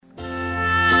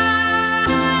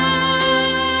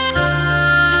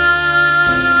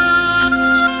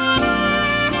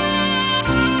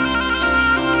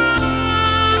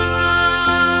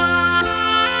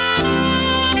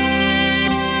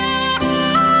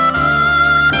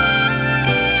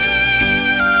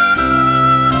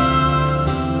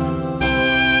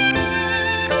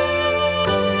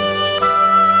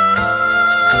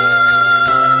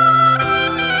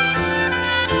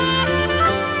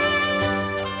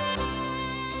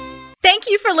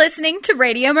you for listening to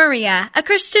Radio Maria, a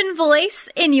Christian voice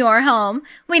in your home.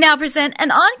 We now present an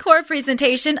encore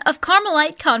presentation of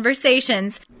Carmelite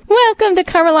Conversations. Welcome to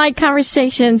Carmelite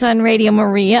Conversations on Radio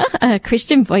Maria, a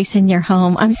Christian voice in your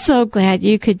home. I'm so glad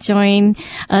you could join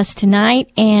us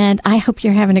tonight, and I hope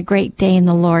you're having a great day in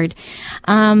the Lord.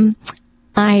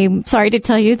 I'm sorry to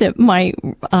tell you that my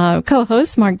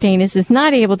co-host, Mark Danis, is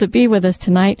not able to be with us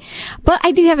tonight, but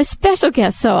I do have a special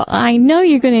guest, so I know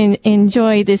you're going to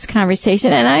enjoy this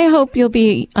conversation, and I hope you'll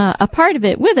be a part of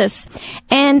it with us.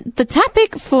 And the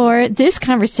topic for this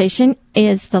conversation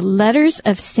is the letters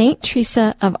of St.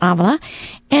 Teresa of Avila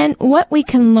and what we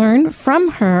can learn from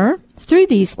her through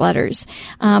these letters.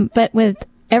 But with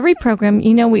every program,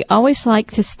 you know, we always like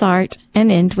to start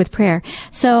and end with prayer.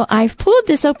 So I've pulled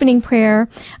this opening prayer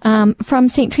from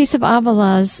St. Teresa of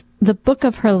Avila's, the book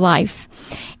of her life.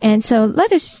 And so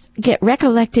let us get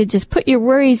recollected. Just put your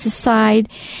worries aside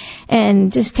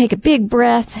and just take a big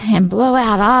breath and blow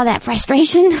out all that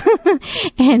frustration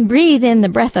and breathe in the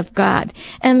breath of God.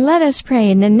 And let us pray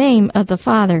in the name of the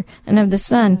Father and of the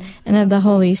Son and of the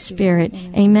Holy Spirit.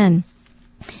 Amen.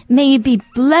 May you be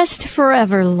blessed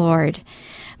forever, Lord.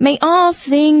 May all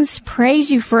things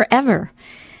praise you forever,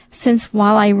 since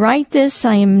while I write this,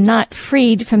 I am not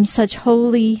freed from such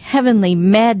holy, heavenly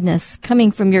madness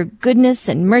coming from your goodness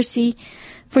and mercy,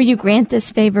 for you grant this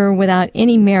favor without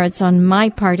any merits on my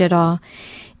part at all.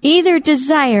 Either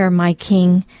desire, my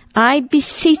King, I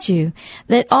beseech you,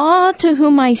 that all to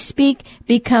whom I speak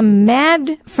become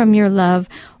mad from your love,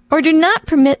 or do not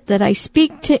permit that I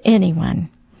speak to anyone.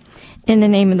 In the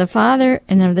name of the Father,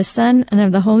 and of the Son, and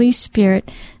of the Holy Spirit.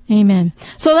 Amen.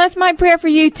 So that's my prayer for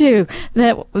you too,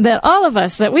 that all of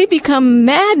us, that we become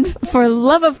mad for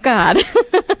love of God.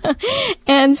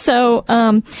 And so,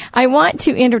 I want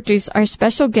to introduce our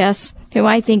special guest, who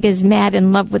I think is mad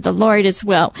in love with the Lord as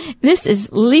well. This is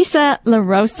Lisa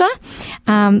LaRosa.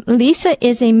 Lisa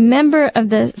is a member of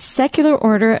the secular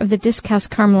order of the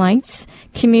Discalced Carmelites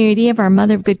community of our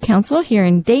Mother of Good Counsel here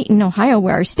in Dayton, Ohio,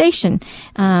 where our station,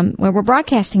 where we're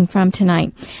broadcasting from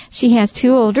tonight. She has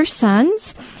 2 older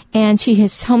sons, and she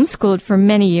has homeschooled for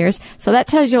many years. So that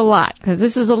tells you a lot, because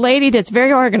this is a lady that's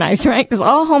very organized, right? Because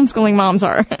all homeschooling moms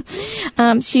are.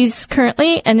 She's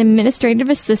currently an administrative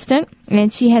assistant,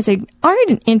 and she has an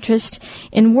ardent interest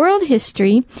in world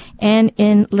history and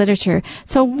in literature.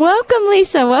 So welcome,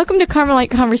 Lisa. Welcome to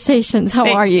Carmelite Conversations. How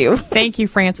are you? Thank you,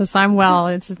 Frances. I'm well.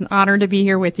 It's an honor to be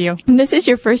here with you. And this is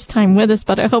your first time with us,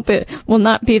 but I hope it will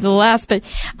not be the last. But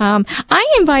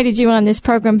I invited you on this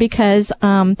program because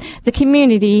the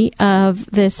community of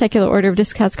the Secular Order of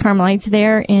Discalced Carmelites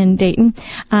there in Dayton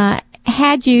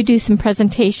had you do some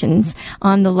presentations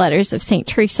on the letters of St.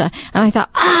 Teresa. And I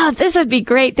thought, this would be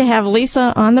great to have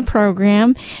Lisa on the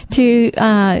program to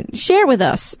share with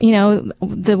us, you know,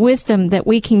 the wisdom that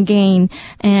we can gain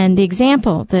and the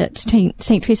example that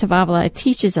St. Teresa of Avila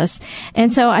teaches us.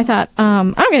 And so I thought,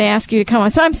 I'm going to ask you to come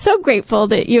on. So I'm so grateful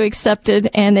that you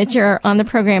accepted and that you're on the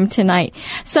program tonight.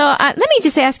 So let me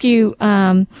just ask you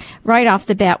right off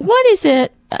the bat, what is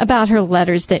it about her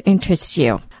letters that interests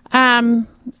you?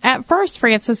 At first,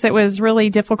 Frances, it was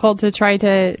really difficult to try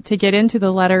to get into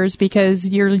the letters because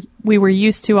we were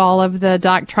used to all of the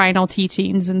doctrinal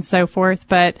teachings and so forth.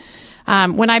 But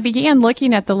when I began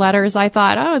looking at the letters, I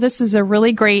thought, this is a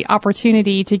really great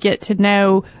opportunity to get to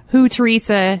know who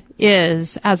Teresa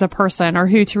is as a person, or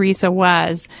who Teresa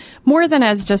was, more than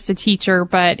as just a teacher,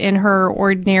 but in her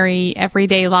ordinary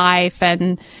everyday life,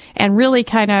 and really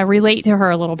kind of relate to her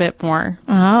a little bit more.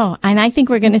 Oh, and I think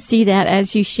we're going to see that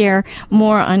as you share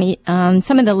more on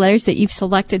some of the letters that you've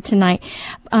selected tonight.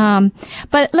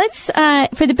 But let's,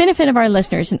 for the benefit of our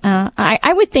listeners,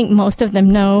 I would think most of them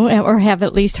know or have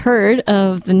at least heard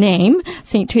of the name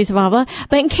St. Teresa of Avila.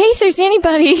 But in case there's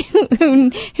anybody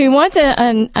who wants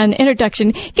an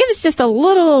introduction, give us just a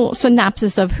little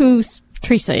synopsis of who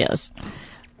Teresa is.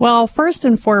 Well, first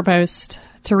and foremost,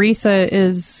 Teresa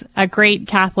is a great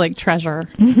Catholic treasure.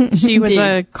 She was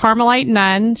a Carmelite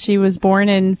nun. She was born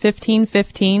in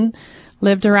 1515,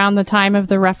 lived around the time of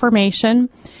the Reformation,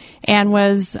 and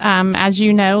was, as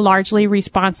you know, largely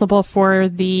responsible for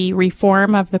the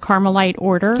reform of the Carmelite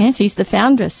order. And she's the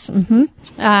foundress.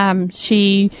 Mm-hmm.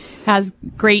 She has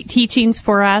great teachings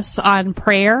for us on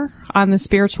prayer, on the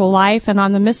spiritual life, and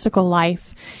on the mystical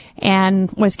life, and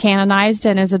was canonized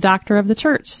and is a doctor of the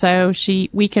church. So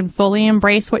we can fully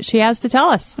embrace what she has to tell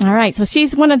us. All right. So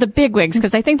she's one of the bigwigs,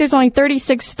 because I think there's only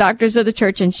 36 doctors of the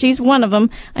church, and she's one of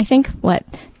them. I think,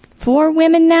 4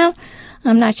 women now?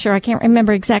 I'm not sure. I can't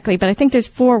remember exactly, but I think there's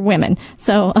 4 women.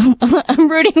 So I'm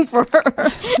rooting for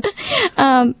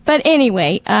her. But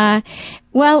anyway,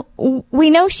 well, we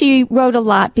know she wrote a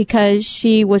lot because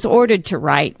she was ordered to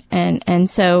write. And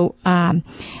so,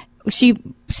 she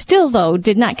still, though,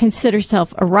 did not consider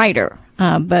herself a writer.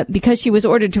 But because she was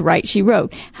ordered to write, she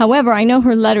wrote. However, I know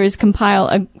her letters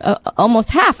compile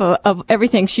almost half of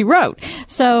everything she wrote.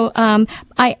 So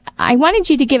I wanted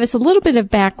you to give us a little bit of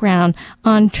background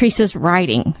on Teresa's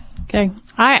writing. Okay.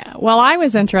 I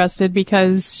was interested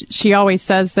because she always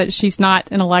says that she's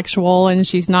not intellectual and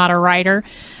she's not a writer.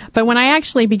 But when I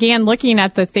actually began looking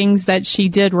at the things that she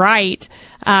did write,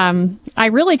 I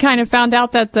really kind of found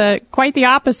out that quite the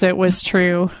opposite was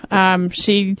true.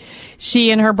 She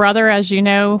and her brother, as you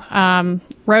know,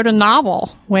 wrote a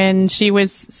novel when she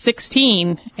was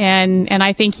 16, and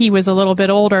I think he was a little bit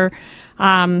older.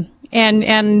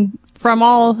 And from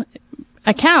all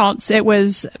accounts, it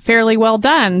was fairly well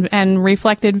done and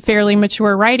reflected fairly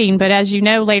mature writing. But as you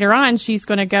know, later on, she's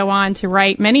going to go on to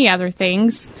write many other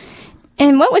things.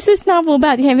 And what was this novel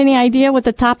about? Do you have any idea what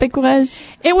the topic was?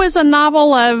 It was a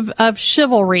novel of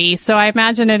chivalry, so I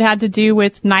imagine it had to do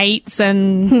with knights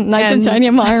and knights in shiny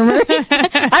armor.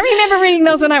 I remember reading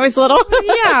those when I was little.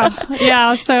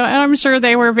 Yeah. So I'm sure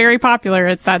they were very popular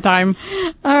at that time.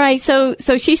 All right. So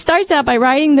she starts out by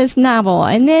writing this novel,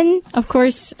 and then, of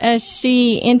course, as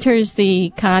she enters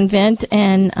the convent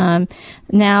and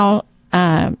now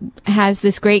has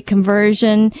this great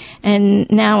conversion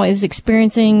and now is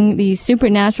experiencing these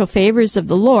supernatural favors of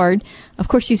the Lord. Of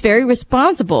course, she's very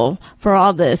responsible for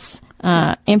all this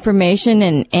information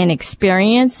and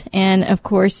experience. And of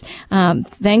course,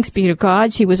 thanks be to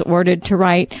God, she was ordered to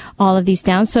write all of these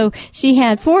down. So she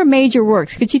had 4 major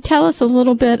works. Could you tell us a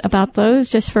little bit about those,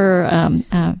 just for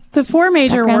the 4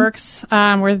 major background? works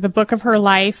were the Book of Her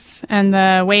Life and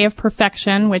the Way of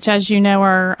Perfection, which, as you know,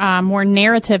 are more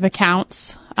narrative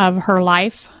accounts of her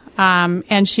life.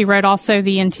 And she wrote also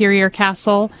the Interior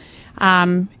Castle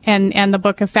and the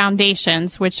Book of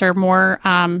Foundations, which are more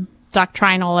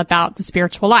doctrinal about the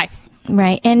spiritual life.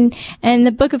 Right. And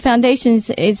the Book of Foundations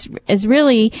is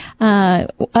really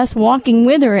us walking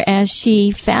with her as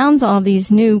she founds all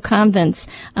these new convents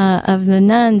of the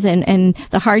nuns and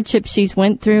the hardships she's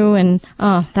went through, and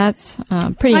that's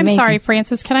pretty amazing. I'm sorry,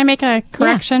 Frances, can I make a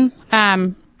correction? Yeah.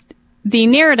 The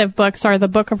narrative books are the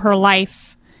Book of Her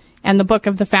Life and the Book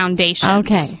of the Foundations.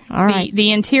 Okay. All right.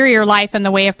 The Interior Life and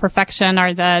the Way of Perfection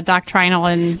are the doctrinal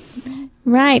and...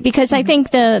 Right, because I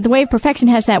think the Way of Perfection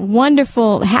has that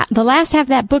wonderful, the last half of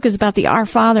that book is about the Our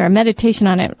Father, a meditation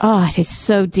on it. Oh, it is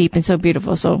so deep and so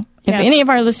beautiful. So if any of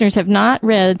our listeners have not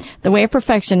read The Way of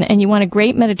Perfection and you want a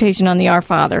great meditation on the Our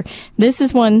Father, this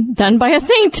is one done by a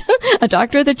saint, a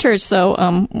doctor of the church.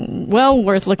 So, well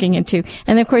worth looking into.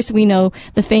 And of course, we know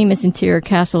the famous Interior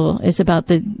Castle is about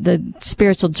the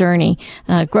spiritual journey,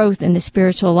 growth in the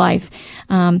spiritual life.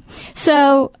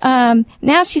 So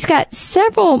now she's got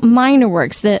several minor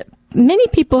works that many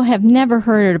people have never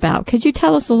heard about. Could you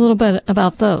tell us a little bit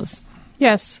about those?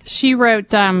 Yes, she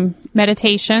wrote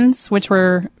meditations, which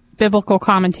were biblical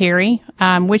commentary,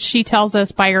 which she tells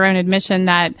us by her own admission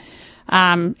that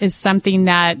is something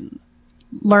that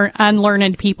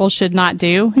unlearned people should not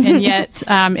do. And yet,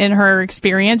 in her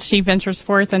experience, she ventures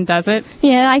forth and does it.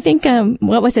 Yeah, I think,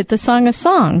 what was it? The Song of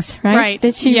Songs, right? Right.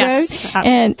 That she wrote.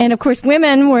 And of course,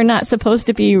 women were not supposed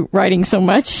to be writing so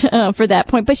much for that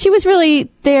point, but she was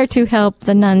really there to help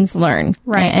the nuns learn.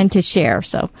 Right. And to share,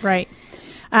 so. Right.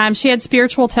 She had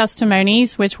spiritual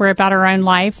testimonies, which were about her own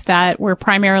life, that were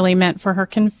primarily meant for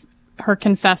her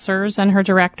confessors and her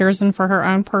directors and for her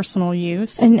own personal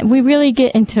use. And we really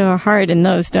get into her heart in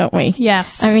those, don't we?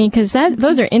 Yes. I mean, because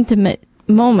those are intimate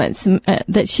moments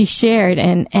that she shared,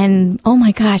 and oh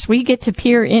my gosh, we get to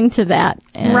peer into that.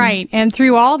 Right. And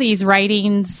through all these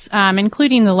writings,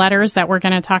 including the letters that we're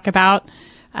going to talk about,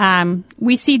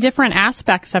 we see different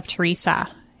aspects of Teresa.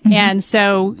 Mm-hmm. And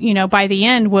so, by the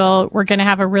end, we're going to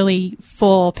have a really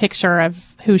full picture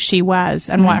of who she was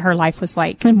and what her life was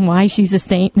like. And why she's a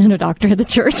saint and a doctor of the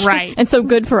church. Right. And so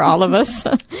good for all of us.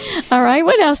 All right.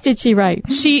 What else did she write?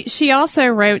 She also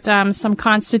wrote some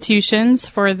constitutions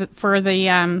for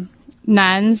the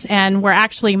nuns, and were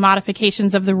actually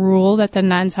modifications of the rule that the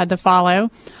nuns had to follow.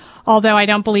 Although I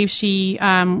don't believe she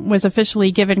was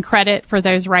officially given credit for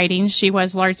those writings, she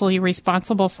was largely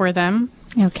responsible for them.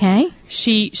 Okay.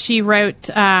 She wrote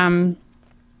for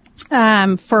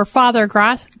Father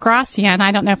Gracian.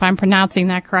 I don't know if I'm pronouncing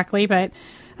that correctly, but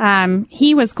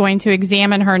he was going to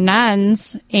examine her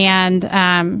nuns,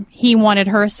 and he wanted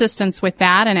her assistance with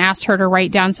that and asked her to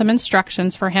write down some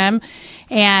instructions for him.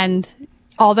 And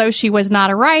although she was not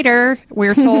a writer,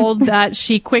 we're told that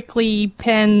she quickly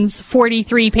pens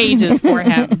 43 pages for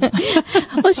him.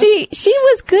 Well, she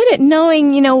was good at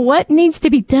knowing, what needs to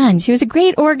be done. She was a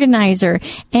great organizer,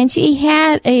 and she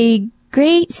had a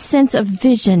great sense of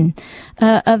vision,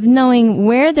 of knowing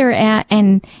where they're at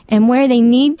and where they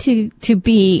need to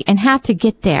be and how to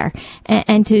get there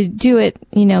and to do it,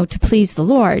 to please the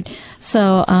Lord.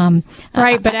 So,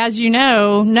 right. But as you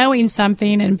know, knowing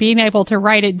something and being able to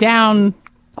write it down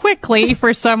quickly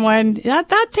for someone,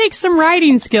 that takes some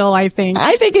writing skill, I think.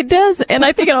 I think it does. And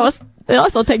I think it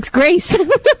also takes grace.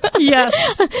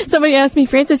 Yes. Somebody asked me,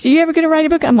 Frances, are you ever going to write a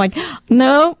book? I'm like,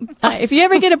 no. If you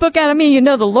ever get a book out of me,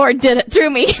 the Lord did it through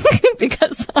me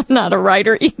because I'm not a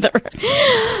writer either.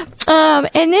 So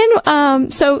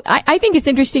I think it's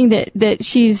interesting that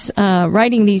she's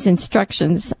writing these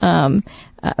instructions.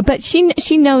 But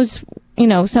she knows,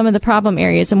 some of the problem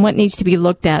areas and what needs to be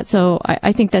looked at. So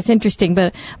I think that's interesting.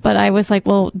 But I was like,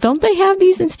 well, don't they have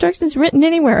these instructions written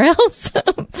anywhere else?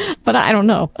 But I don't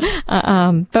know.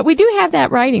 But we do have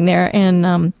that writing there.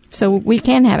 And, so we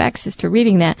can have access to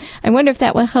reading that. I wonder if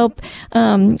that will help,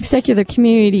 secular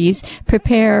communities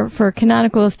prepare for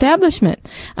canonical establishment.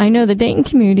 I know the Dayton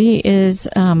community is,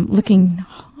 looking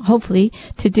hopefully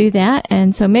to do that.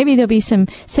 And so maybe there'll be some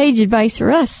sage advice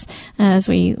for us as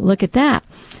we look at that.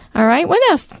 All right. What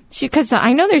else? Because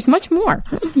I know there's much more.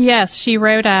 Yes, she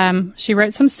wrote some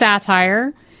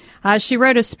satire. She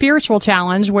wrote a spiritual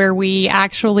challenge where we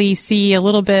actually see a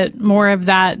little bit more of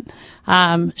that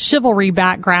chivalry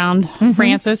background,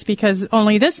 Frances, because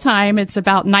only this time it's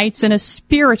about knights in a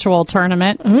spiritual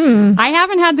tournament. I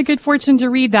haven't had the good fortune to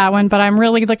read that one, but I'm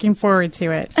really looking forward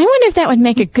to it. I wonder if that would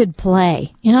make a good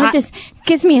play. It just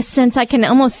gives me a sense I can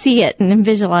almost see it and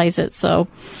visualize it. So.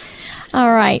 All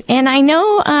right. And I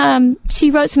know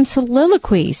she wrote some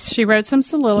soliloquies.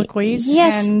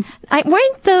 Yes. And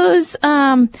weren't those,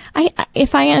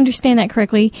 if I understand that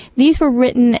correctly, these were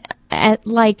written at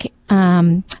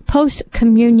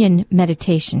post-communion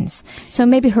meditations. So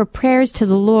maybe her prayers to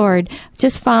the Lord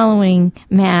just following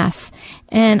Mass.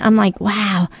 And I'm like,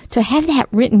 wow, to have that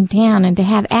written down and to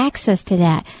have access to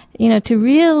that, to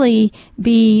really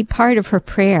be part of her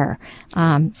prayer.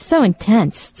 So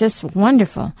intense, just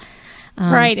wonderful.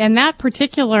 Right, and that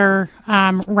particular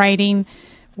writing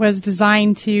was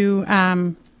designed to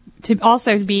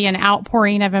also be an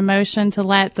outpouring of emotion to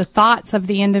let the thoughts of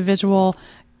the individual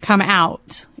come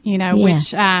out.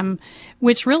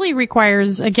 Which really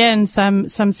requires again some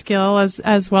skill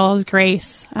as well as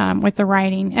grace with the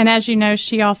writing. And as you know,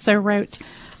 she also wrote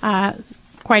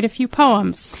quite a few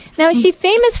poems. Now, is she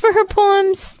famous for her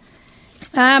poems?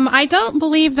 I don't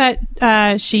believe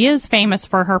that she is famous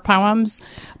for her poems.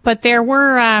 But there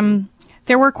were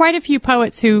quite a few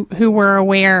poets who were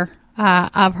aware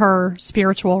of her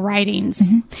spiritual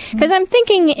writings. Because I'm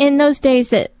thinking in those days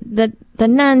that the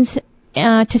nuns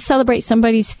to celebrate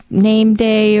somebody's name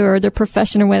day or their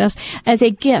profession or what else as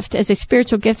a gift, as a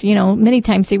spiritual gift, many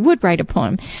times they would write a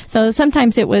poem. So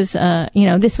sometimes it was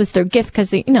this was their gift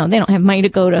because they don't have money to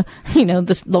go to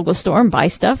the local store and buy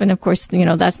stuff, and of course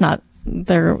that's not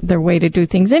their way to do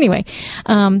things anyway.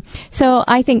 So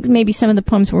I think maybe some of the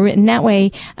poems were written that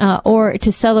way, or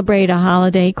to celebrate a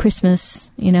holiday,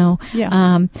 Christmas,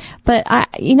 Yeah. But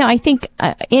I think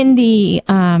in the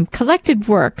collected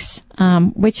works,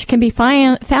 which can be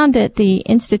found at the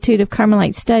Institute of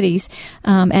Carmelite Studies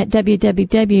at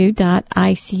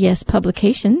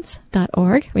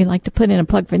www.icspublications.org. We like to put in a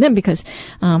plug for them because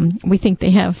we think they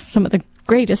have some of the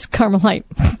greatest Carmelite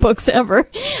books ever.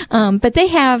 But they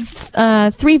have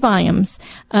 3 volumes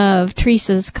of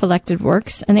Teresa's collected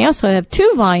works, and they also have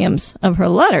 2 volumes of her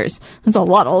letters. That's a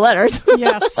lot of letters.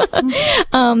 Yes.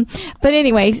 But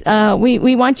anyway,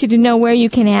 we want you to know where you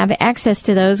can have access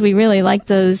to those. We really like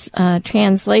those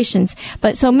translations.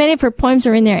 But so many of her poems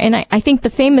are in there, and I think the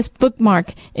famous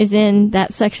bookmark is in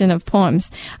that section of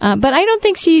poems. But I don't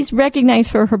think she's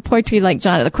recognized for her poetry like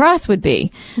John of the Cross would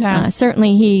be. No.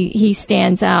 Certainly he stands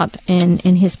out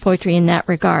in his poetry in that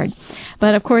regard.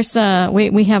 But of course,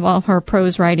 we have all of her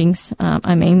prose writings.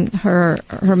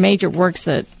 Her major works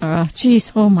that,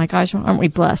 oh my gosh, aren't we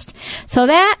blessed? So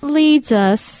that leads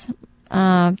us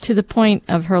to the point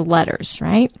of her letters,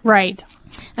 right? Right.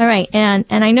 All right, and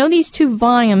I know these 2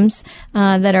 volumes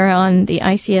that are on the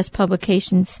ICS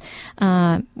Publications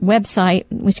website,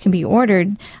 which can be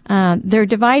ordered. They're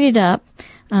divided up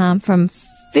from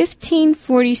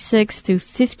 1546 through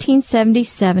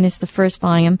 1577 is the first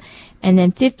volume, and then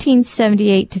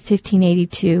 1578 to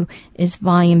 1582 is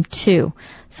volume 2.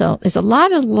 So there's a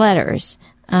lot of letters,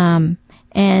 and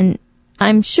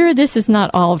I'm sure this is not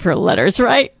all of her letters,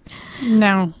 right?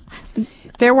 No.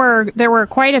 There were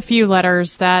quite a few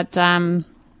letters that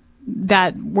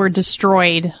that were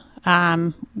destroyed,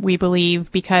 we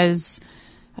believe, because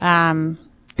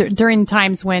during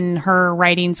times when her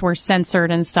writings were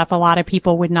censored and stuff, a lot of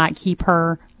people would not keep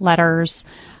her letters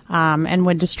and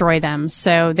would destroy them.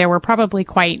 So there were probably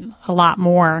quite a lot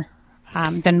more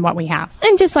than what we have.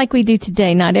 And just like we do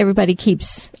today, not everybody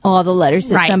keeps all the letters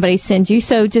that somebody sends you.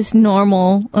 So just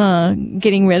normal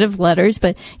getting rid of letters.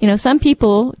 But, some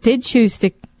people did choose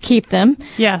to keep them.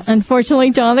 Yes. Unfortunately,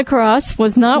 John the Cross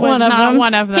was not one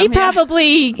of them.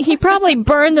 He probably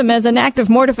burned them as an act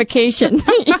of mortification.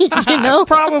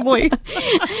 Probably.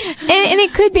 And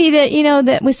it could be that,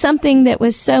 that was something that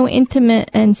was so intimate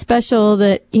and special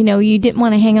that, you didn't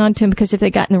want to hang on to them, because if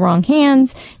they got in the wrong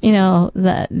hands,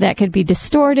 that could be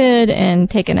distorted and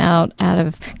taken out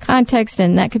of context,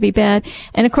 and that could be bad.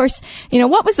 And of course,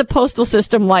 what was the postal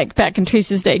system like back in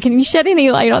Teresa's day? Can you shed any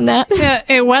light on that? Yeah,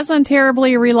 it wasn't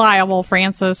terribly reliable,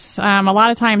 Frances. A lot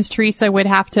of times Teresa would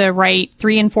have to write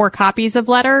 3 and 4 copies of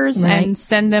letters and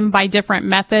send them by different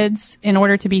methods in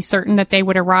order to be certain that they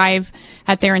would arrive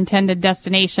at their intended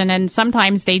destination. And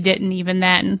sometimes they didn't even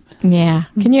then. Yeah.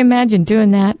 Can you imagine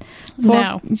doing that?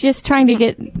 No. Just trying to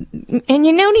get, and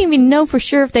you don't even know for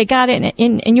sure if they got it,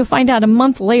 and you'll find out a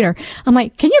month later. I'm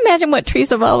like, can you imagine what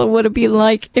Teresa of Avila would have been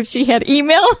like if she had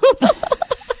email?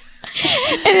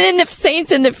 And then the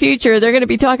saints in the future, they're going to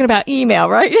be talking about email,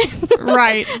 right?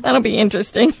 Right. That'll be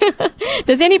interesting.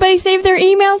 Does anybody save their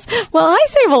emails? Well, I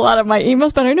save a lot of my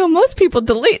emails, but I know most people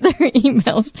delete their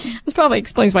emails. This probably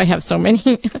explains why I have so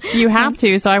many. You have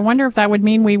to. So I wonder if that would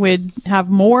mean we would have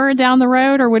more down the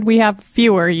road, or would we have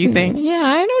fewer, you think? Yeah,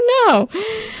 I don't know.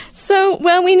 So,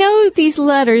 well, we know these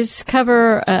letters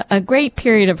cover a great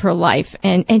period of her life,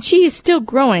 and she is still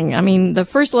growing. I mean, the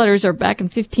first letters are back in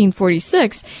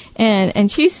 1546,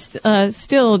 and she's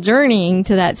still journeying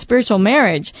to that spiritual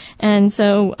marriage. And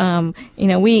so,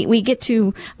 we get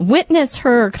to witness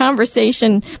her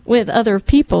conversation with other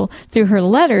people through her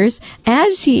letters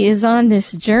as she is on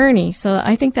this journey. So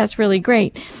I think that's really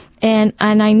great. And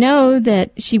I know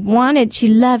that she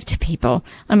loved people.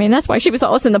 I mean, that's why she was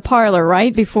always in the parlor,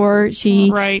 right? Before she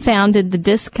founded the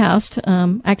disc house.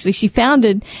 Actually, she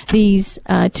founded these,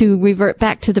 to revert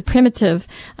back to the primitive,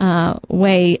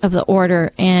 way of the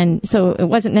order. And so it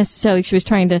wasn't necessarily she was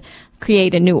trying to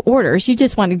create a new order. She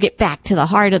just wanted to get back to the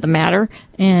heart of the matter.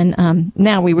 And,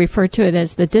 now we refer to it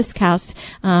as the disc house,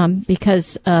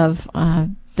 because of,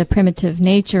 the primitive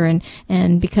nature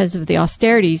and because of the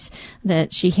austerities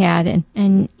that she had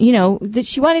and that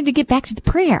she wanted to get back to the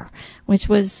prayer, which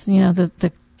was,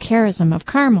 the charism of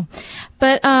Carmel.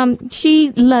 But,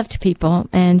 she loved people,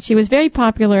 and she was very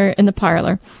popular in the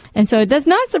parlor. And so it does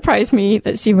not surprise me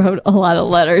that she wrote a lot of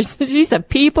letters. She's a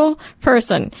people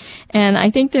person. And I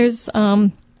think there's,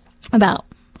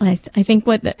 I think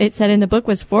what it said in the book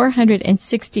was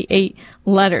 468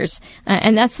 letters,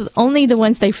 and that's only the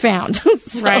ones they found.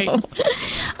 So, right.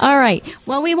 All right.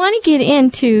 Well, we want to get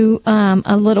into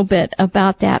a little bit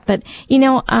about that, but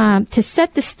to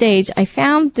set the stage, I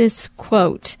found this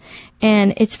quote,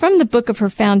 and it's from the book of her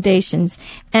Foundations,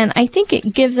 and I think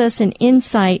it gives us an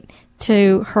insight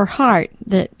to her heart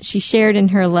that she shared in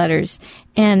her letters.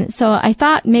 And so I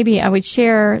thought maybe I would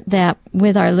share that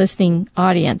with our listening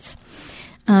audience.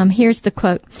 Here's the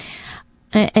quote.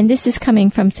 And this is coming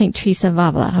from St. Teresa of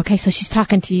Avila. Okay, so she's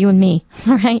talking to you and me,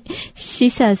 all right? She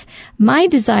says, "My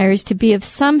desires to be of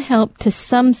some help to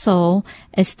some soul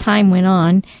as time went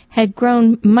on had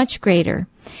grown much greater.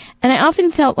 And I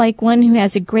often felt like one who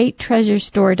has a great treasure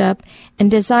stored up and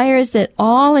desires that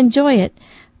all enjoy it,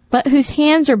 but whose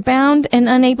hands are bound and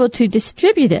unable to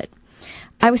distribute it.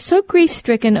 I was so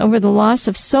grief-stricken over the loss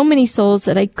of so many souls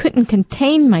that I couldn't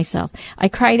contain myself. I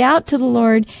cried out to the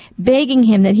Lord, begging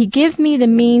him that he give me the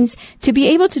means to be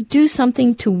able to do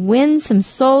something to win some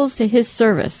souls to his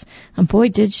service." And boy,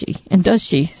 did she, and does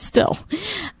she still.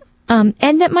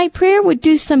 And that my prayer would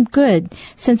do some good,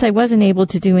 since I wasn't able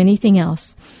to do anything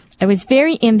else. I was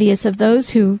very envious of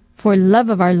those who, for love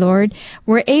of our Lord,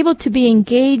 were able to be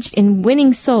engaged in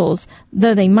winning souls,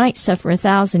 though they might suffer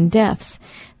 1,000 deaths.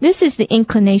 This is the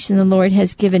inclination the Lord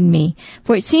has given me,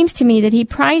 for it seems to me that he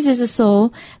prizes a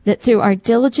soul that through our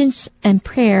diligence and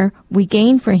prayer we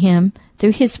gain for him,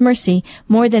 through his mercy,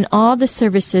 more than all the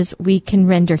services we can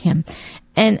render him.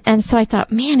 And so I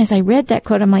thought, man, as I read that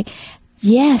quote, I'm like,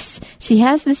 yes, she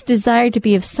has this desire to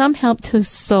be of some help to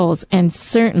souls, and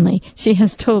certainly she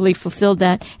has totally fulfilled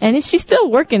that. And she's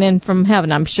still working in from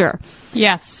heaven, I'm sure.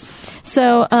 Yes.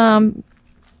 So,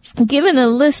 given a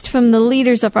list from the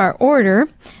leaders of our order,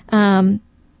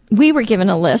 we were given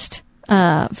a list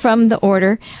from the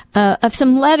order of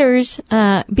some letters,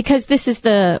 because this is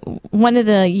one of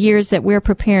the years that we're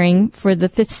preparing for the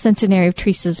 5th centenary of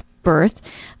Teresa's birth.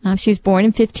 She was born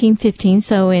in 1515,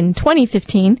 so in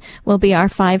 2015 will be our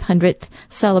 500th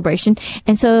celebration.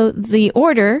 And so the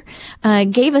order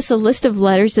gave us a list of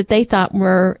letters that they thought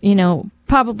were,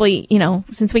 probably,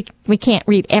 since we can't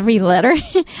read every letter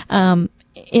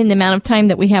in the amount of time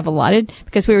that we have allotted,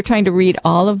 because we were trying to read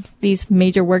all of these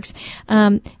major works,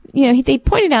 they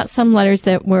pointed out some letters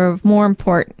that were of more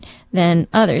important than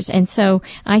others. And so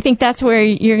I think that's where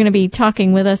you're going to be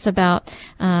talking with us about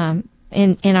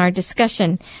in our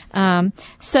discussion.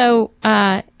 So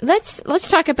let's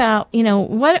talk about,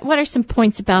 what are some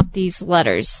points about these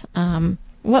letters?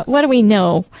 What do we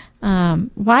know?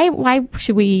 Why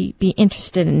should we be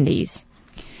interested in these?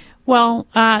 Well,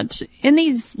 in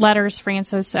these letters,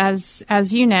 Frances,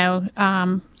 as you know,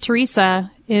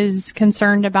 Teresa is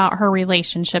concerned about her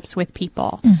relationships with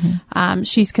people. Mm-hmm.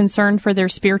 She's concerned for their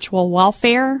spiritual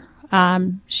welfare.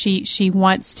 She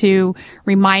wants to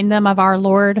remind them of our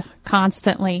Lord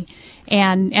constantly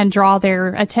and draw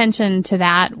their attention to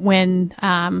that when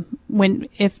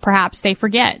if perhaps they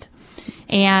forget.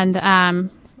 And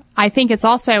I think it's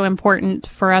also important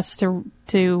for us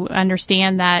to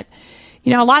understand that,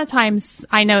 a lot of times,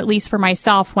 I know at least for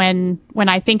myself, when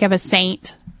I think of a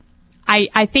saint,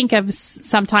 I think of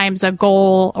sometimes a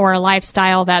goal or a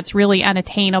lifestyle that's really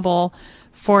unattainable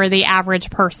for the average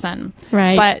person.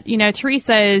 Right. But,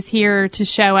 Teresa is here to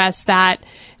show us that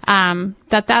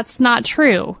that's not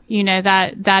true.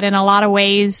 That in a lot of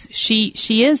ways she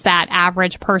is that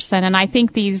average person. And I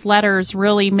think these letters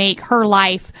really make her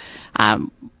life,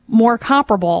 more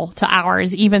comparable to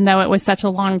ours, even though it was such a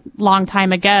long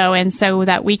time ago. And so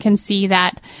that we can see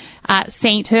that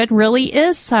sainthood really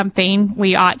is something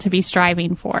we ought to be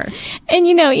striving for. And,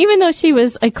 even though she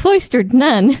was a cloistered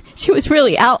nun, she was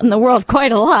really out in the world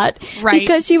quite a lot. Right.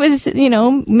 Because she was,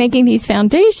 making these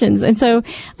foundations. And so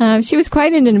she was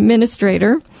quite an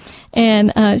administrator.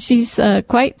 And she's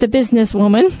quite the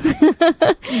businesswoman.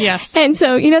 Yes. And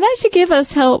so, that should give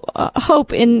us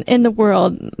hope in the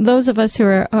world, those of us who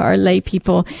are lay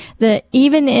people, that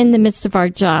even in the midst of our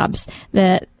jobs,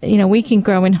 that, we can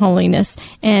grow in holiness.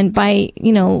 And by,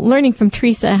 learning from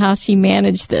Teresa how she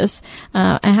managed this,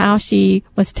 and how she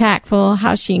was tactful,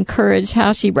 how she encouraged,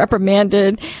 how she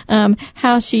reprimanded,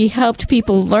 how she helped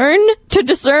people learn to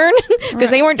discern, because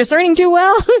they weren't discerning too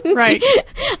well. Right.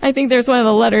 I think there's one of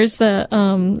the letters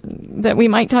that we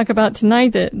might talk about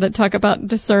tonight that talk about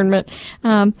discernment.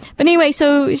 But anyway,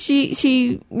 so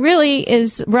she really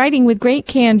is writing with great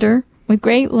candor, with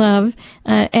great love,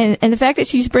 and the fact that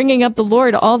she's bringing up the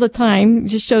Lord all the time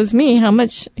just shows me how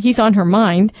much He's on her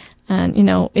mind. And,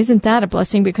 isn't that a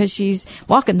blessing, because she's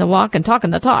walking the walk and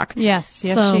talking the talk. Yes, she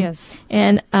is.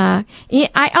 And I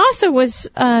also was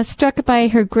struck by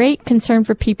her great concern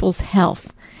for people's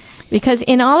health. Because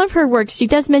in all of her works, she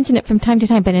does mention it from time to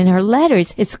time, but in her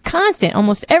letters, it's constant.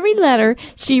 Almost every letter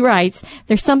she writes,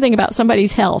 there's something about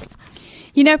somebody's health.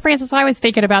 Frances, I was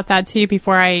thinking about that too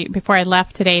before I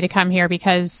left today to come here,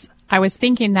 because I was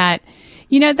thinking that,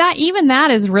 that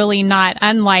is really not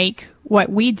unlike what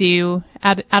we do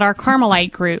at our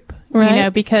Carmelite group. Right.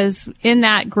 Because in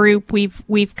that group,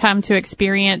 we've come to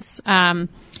experience,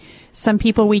 some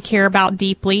people we care about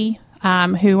deeply,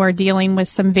 who are dealing with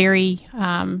some very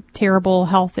terrible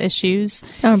health issues.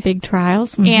 Oh, big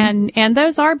trials. Mm-hmm. And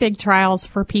those are big trials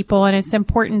for people, and it's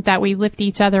important that we lift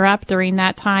each other up during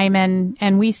that time.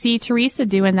 And we see Teresa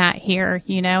doing that here,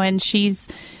 and she's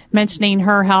mentioning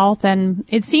her health. And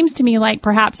it seems to me like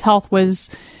perhaps health was,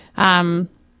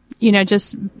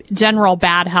 just general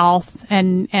bad health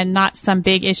and not some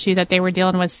big issue that they were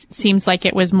dealing with. Seems like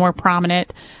it was more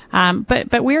prominent.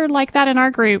 But we're like that in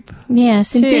our group.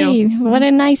 Yes, too. Indeed. What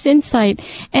a nice insight.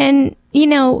 And,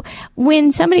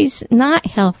 when somebody's not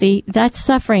healthy, that's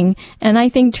suffering. And I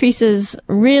think Teresa's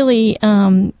really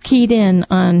keyed in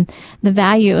on the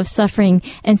value of suffering,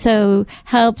 and so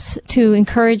helps to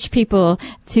encourage people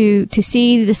to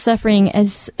see the suffering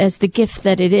as the gift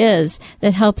that it is,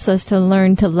 that helps us to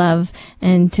learn to love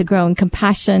and to grow in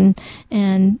compassion.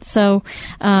 And so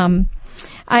I'm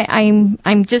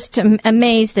just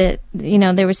amazed that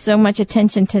there was so much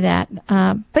attention to that.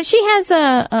 But she has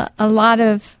a lot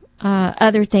of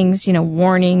other things,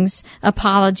 warnings,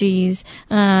 apologies,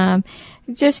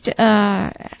 just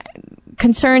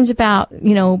concerns about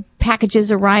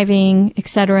packages arriving,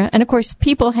 etc. And of course,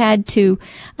 people had to,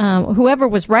 whoever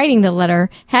was writing the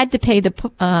letter had to pay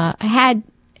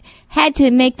had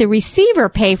to make the receiver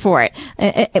pay for it,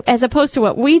 as opposed to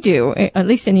what we do, at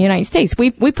least in the United States.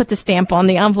 We put the stamp on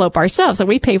the envelope ourselves, so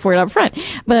we pay for it up front.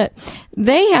 But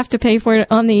they have to pay for it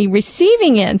on the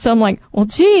receiving end. So I'm like, well,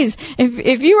 geez,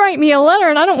 if you write me a letter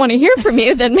and I don't want to hear from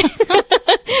you, then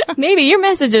maybe your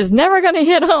message is never going to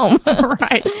hit home.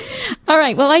 Right. All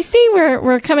right. Well, I see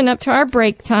we're coming up to our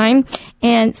break time.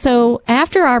 And so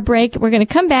after our break, we're going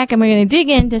to come back and we're going to dig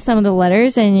into some of the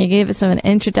letters, and you gave us an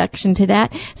introduction to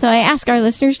that. So I ask our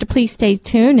listeners to please stay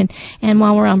tuned, and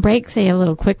while we're on break, say a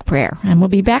little quick prayer. And we'll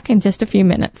be back in just a few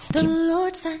minutes. The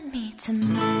Lord sent me to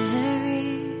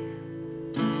Mary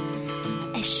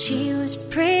as she was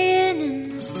praying in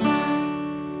the sun.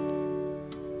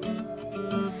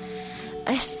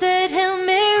 I said, Hail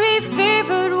Mary,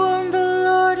 favored one, the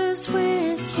Lord is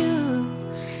with you.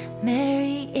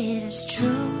 Mary, it is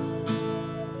true.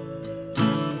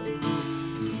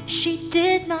 She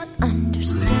did not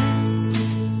understand.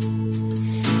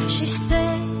 She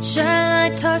said, shall I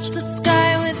touch the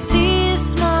sky with these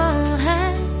small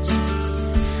hands?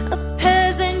 A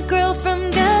peasant girl from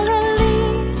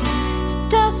Galilee,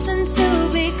 destined to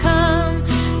become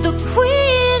the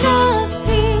Queen of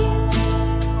Peace.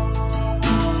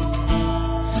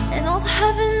 And all the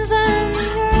heavens and the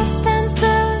earth stand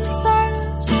still in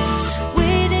silence,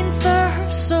 waiting for her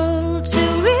soul to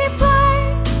reply.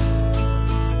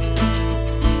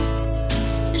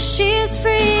 She is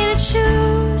free to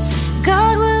choose.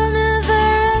 God will never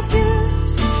abuse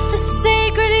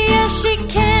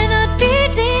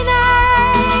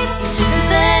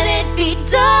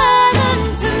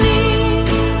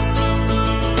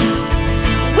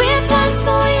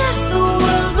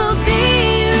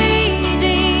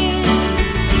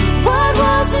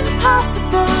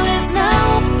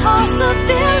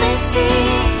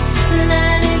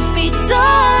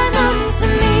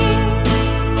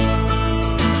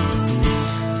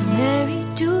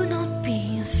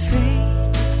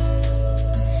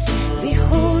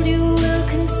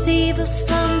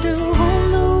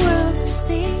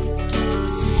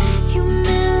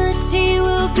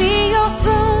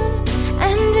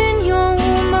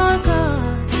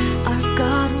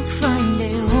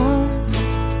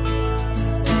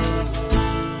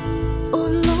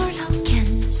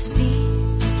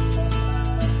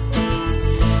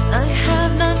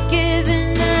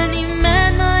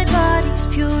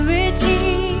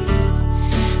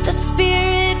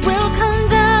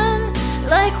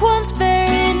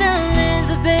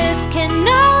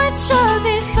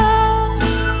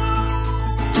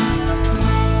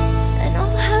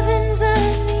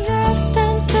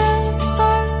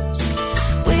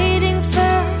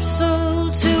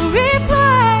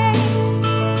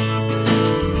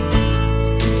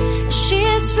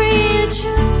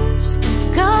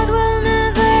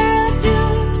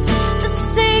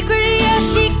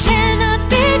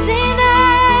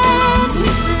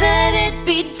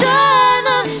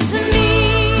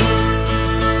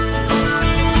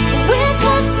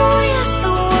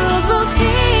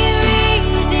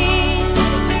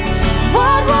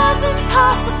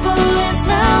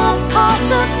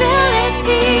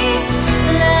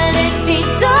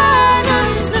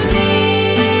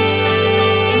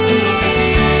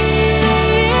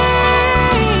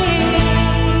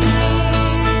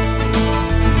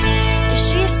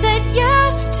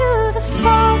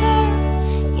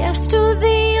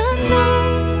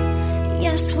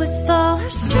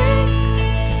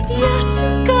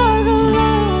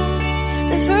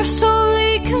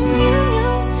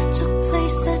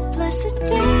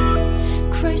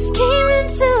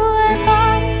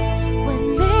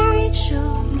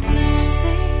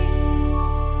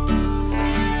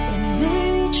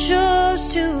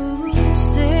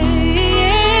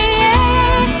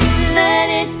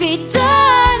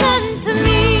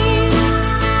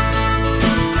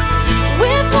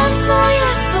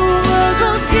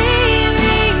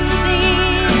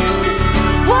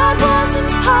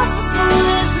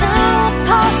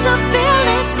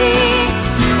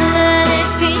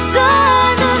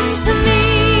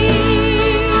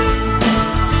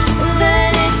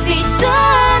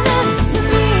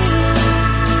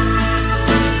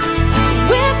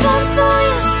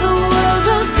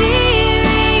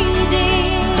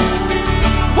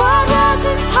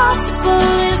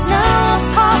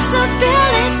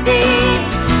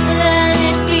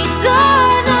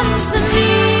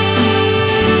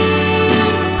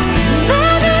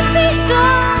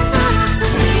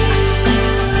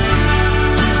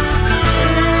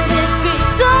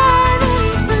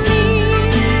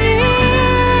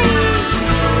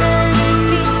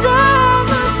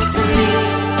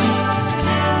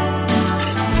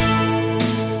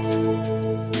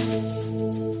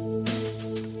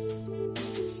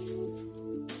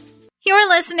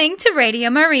listening to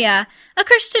Radio Maria, a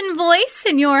Christian voice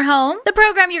in your home. The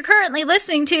program you're currently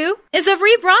listening to is a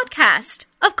rebroadcast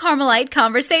of Carmelite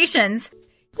Conversations.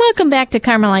 Welcome back to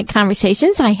Carmelite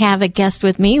Conversations. I have a guest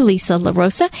with me, Lisa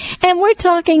LaRosa, and we're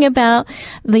talking about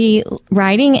the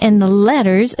writing and the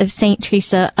letters of St.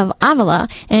 Teresa of Avila.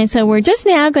 And so we're just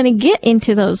now going to get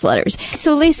into those letters.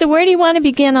 So, Lisa, where do you want to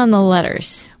begin on the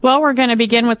letters? Well, we're going to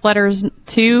begin with letters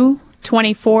 2,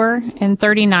 24, and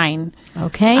 39.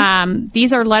 Okay.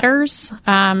 These are letters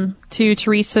to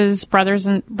Teresa's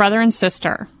brother and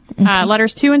sister. Okay.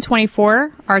 Letters 2 and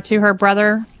 24 are to her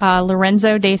brother,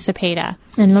 Lorenzo de Cepeda.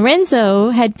 And Lorenzo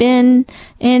had been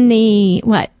in the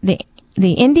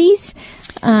Indies?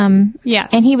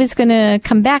 Yes. And he was going to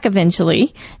come back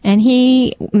eventually, and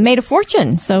he made a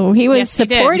fortune. So he was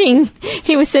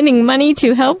he was sending money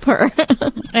to help her.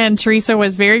 And Teresa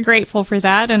was very grateful for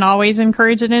that and always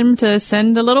encouraging him to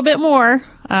send a little bit more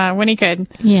when he could.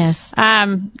 Yes.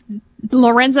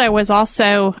 Lorenzo was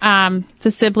also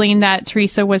the sibling that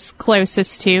Teresa was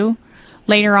closest to.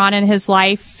 Later on in his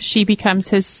life, she becomes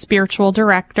his spiritual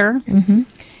director. Mm-hmm.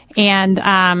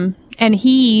 And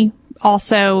he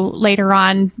also later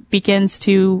on begins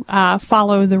to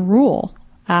follow the rule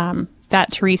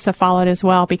that Teresa followed as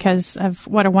well because of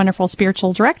what a wonderful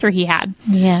spiritual director he had.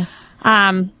 Yes.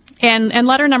 And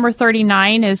letter number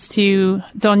 39 is to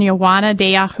Doña Juana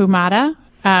de Ahumada,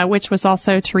 which was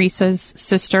also Teresa's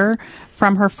sister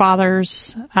from her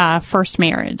father's first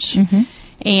marriage. Mm-hmm.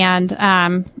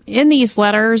 And in these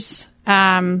letters,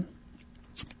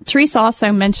 Teresa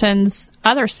also mentions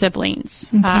other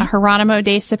siblings, Okay. Geronimo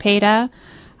de Cepeda,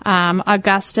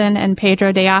 Augustin, and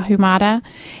Pedro de Ahumada.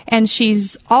 And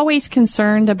she's always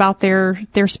concerned about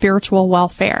their spiritual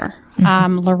welfare.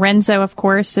 Mm-hmm. Lorenzo, of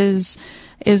course, is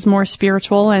more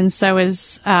spiritual, and so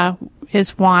is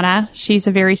Juana. She's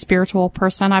a very spiritual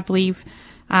person. I believe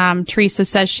Teresa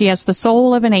says she has the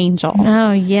soul of an angel.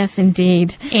 Oh, yes,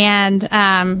 indeed.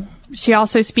 And she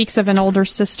also speaks of an older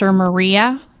sister,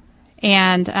 Maria.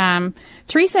 And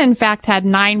Teresa, in fact, had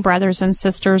 9 brothers and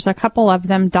sisters. A couple of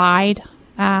them died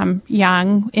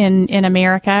young in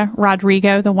America.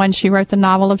 Rodrigo, the one she wrote the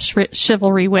novel of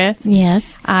chivalry with.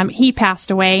 Yes. He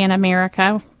passed away in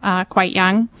America quite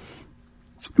young.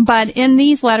 But in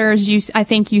these letters, I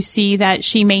think you see that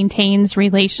she maintains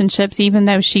relationships, even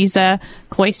though she's a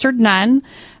cloistered nun.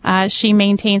 She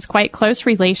maintains quite close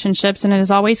relationships and is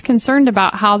always concerned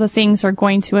about how the things are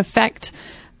going to affect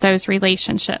those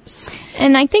relationships.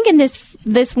 And I think in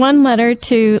this one letter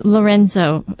to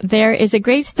Lorenzo, there is a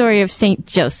great story of Saint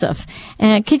Joseph.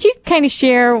 Could you kind of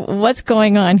share what's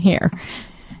going on here?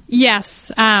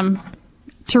 Yes.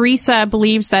 Teresa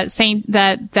believes that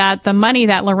that the money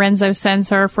that Lorenzo sends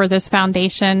her for this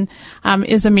foundation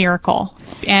is a miracle,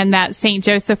 and that Saint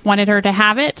Joseph wanted her to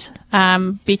have it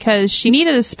because she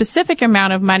needed a specific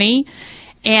amount of money,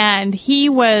 and he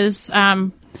was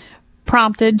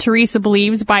prompted, Teresa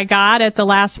believes, by God at the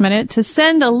last minute to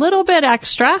send a little bit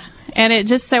extra, and it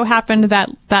just so happened that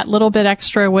that little bit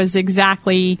extra was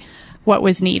exactly what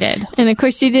was needed. And of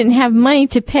course, she didn't have money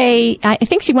to pay. I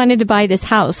think she wanted to buy this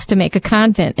house to make a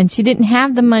convent, and she didn't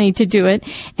have the money to do it.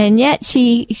 And yet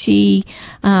she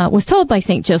was told by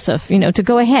St. Joseph, to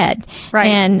go ahead. Right.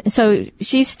 And so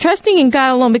she's trusting in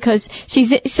God alone because she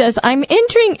says, I'm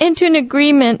entering into an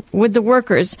agreement with the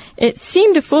workers. It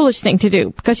seemed a foolish thing to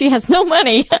do because she has no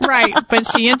money. Right. But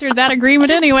she entered that agreement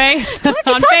anyway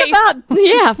on faith.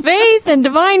 About, faith and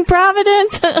divine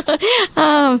providence.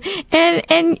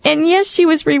 And yes, she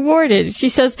was rewarded. She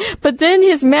says, but then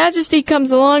His Majesty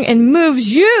comes along and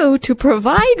moves you to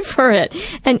provide for it.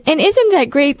 And isn't that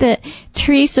great that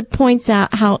Teresa points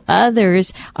out how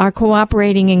others are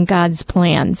cooperating in God's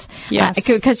plans? Yes.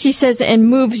 Because she says, and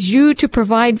moves you to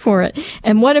provide for it.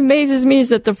 And what amazes me is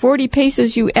that the 40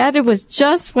 pesos you added was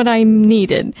just what I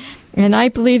needed. And I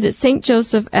believe that St.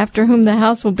 Joseph, after whom the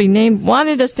house will be named,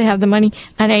 wanted us to have the money,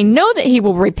 and I know that he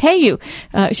will repay you.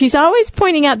 She's always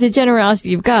pointing out the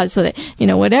generosity of God so that,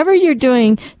 whatever you're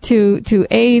doing to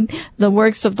aid the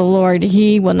works of the Lord,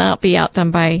 he will not be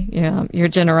outdone by your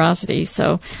generosity.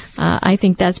 So I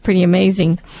think that's pretty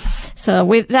amazing.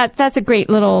 So that's a great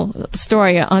little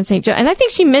story on St. Joseph. And I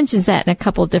think she mentions that in a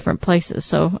couple of different places.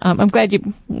 So I'm glad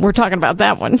we're talking about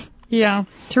that one. Yeah.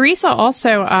 Teresa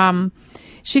also,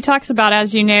 she talks about,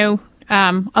 as you know,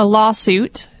 a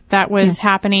lawsuit that was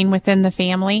happening within the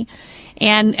family.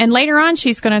 And later on,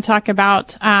 she's going to talk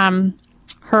about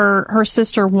her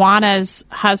sister Juana's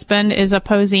husband is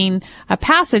opposing a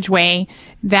passageway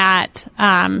that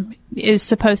is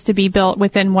supposed to be built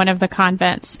within one of the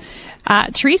convents.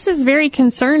 Teresa's very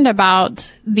concerned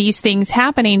about these things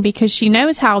happening because she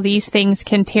knows how these things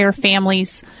can tear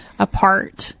families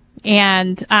apart.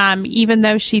 And even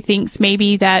though she thinks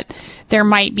maybe that there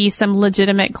might be some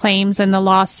legitimate claims in the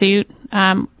lawsuit,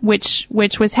 which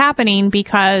was happening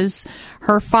because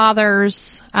her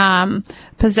father's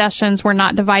possessions were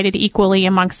not divided equally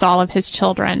amongst all of his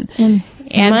children.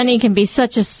 And money can be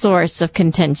such a source of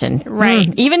contention.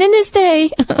 Right. Even in this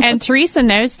day. And Teresa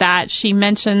knows that. She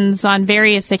mentions on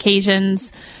various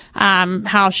occasions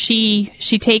how she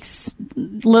takes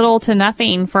little to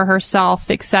nothing for herself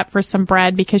except for some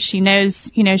bread because she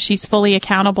knows, she's fully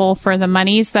accountable for the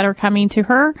monies that are coming to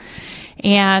her.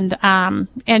 And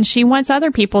she wants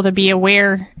other people to be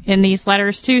aware in these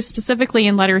letters too, specifically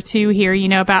in letter 2 here,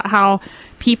 about how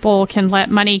people can let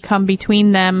money come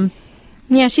between them.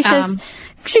 Yeah, she says,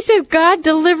 God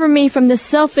deliver me from the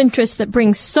self-interest that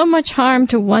brings so much harm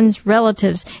to one's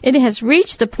relatives. It has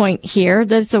reached the point here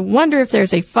that it's a wonder if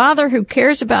there's a father who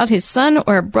cares about his son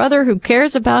or a brother who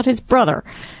cares about his brother.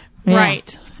 Yeah.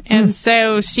 Right. And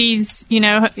so she's,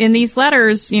 in these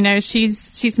letters,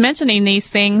 she's mentioning these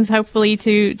things, hopefully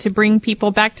to bring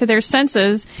people back to their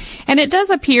senses. And it does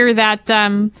appear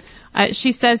that,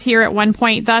 she says here at one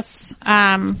point, thus,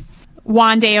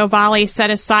 Juan de Ovalle set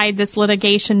aside this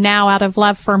litigation now out of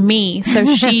love for me.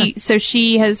 So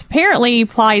she has apparently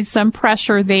applied some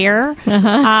pressure there.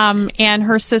 And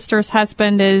her sister's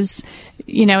husband is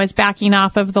backing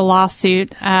off of the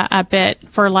lawsuit a bit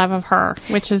for love of her,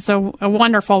 which is a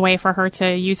wonderful way for her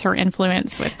to use her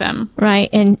influence with them. Right.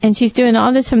 And she's doing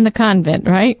all this from the convent,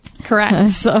 right?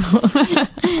 Correct. So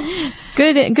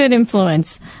good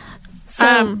influence.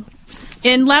 So,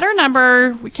 in letter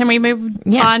number, can we move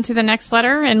on to the next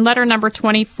letter? In letter number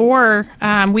 24,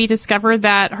 we discovered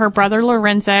that her brother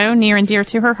Lorenzo, near and dear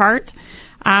to her heart,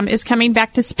 is coming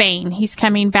back to Spain. He's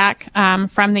coming back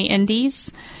from the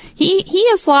Indies. He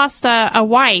has lost a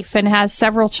wife and has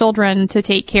several children to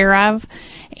take care of,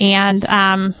 and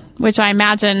which I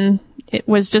imagine it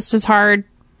was just as hard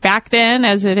back then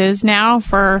as it is now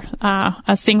for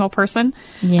a single person.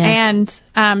 Yes.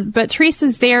 And but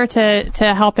Teresa's there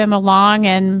to help him along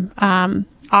and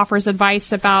offers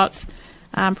advice about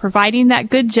providing that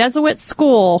good Jesuit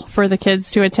school for the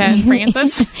kids to attend,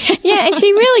 Frances. Yeah, and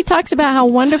she really talks about how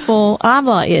wonderful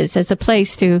Avila is as a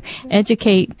place to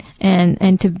educate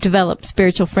and to develop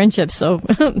spiritual friendships. So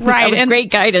that was great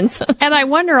guidance. And I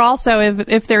wonder also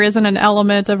if there isn't an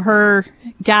element of her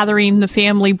gathering the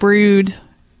family brood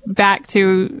back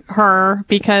to her,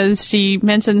 because she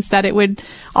mentions that it would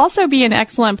also be an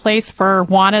excellent place for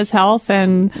Juana's health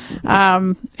and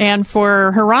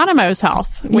for Geronimo's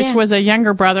health, which was a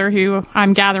younger brother who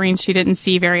I'm gathering she didn't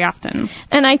see very often.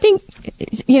 And I think,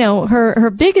 her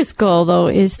biggest goal, though,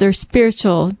 is their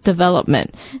spiritual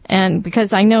development. And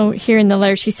because I know here in the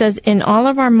letter, she says, in all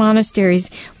of our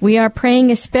monasteries, we are praying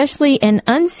especially and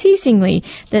unceasingly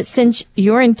that since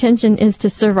your intention is to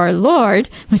serve our Lord,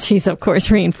 which he's, of course,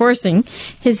 reinforcing,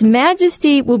 His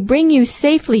Majesty will bring you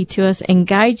safely to us and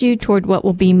guide you toward what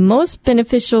will be most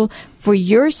beneficial for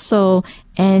your soul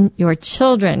and your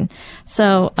children.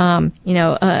 So,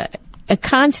 a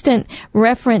constant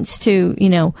reference to,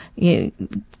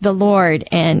 the Lord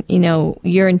and,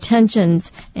 your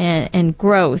intentions and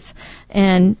growth.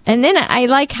 And then I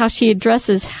like how she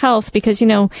addresses health because,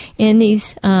 in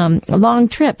these, long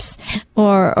trips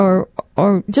or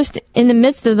just in the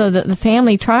midst of the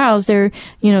family trials, there,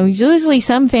 usually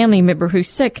some family member who's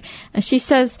sick. She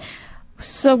says,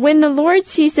 so when the Lord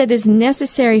sees that it is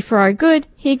necessary for our good,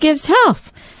 He gives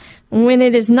health. When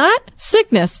it is not,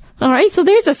 sickness. All right, so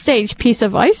there's a sage piece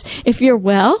of advice. If you're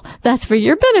well, that's for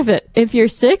your benefit. If you're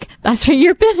sick, that's for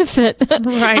your benefit.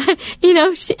 Right.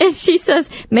 She says,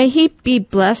 may He be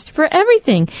blessed for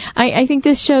everything. I think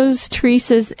this shows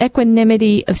Teresa's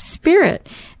equanimity of spirit.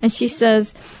 And she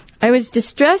says, I was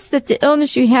distressed that the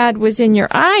illness you had was in your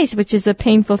eyes, which is a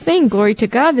painful thing. Glory to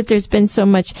God that there's been so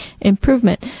much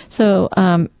improvement. So,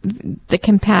 the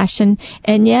compassion,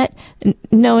 and yet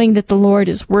knowing that the Lord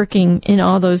is working in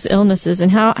all those illnesses,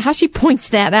 and how she points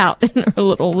that out in her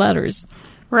little letters.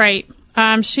 Right.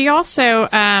 She also,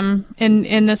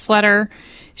 in this letter,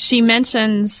 she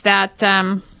mentions that,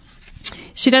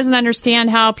 she doesn't understand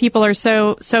how people are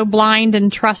so blind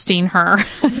and trusting her,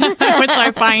 which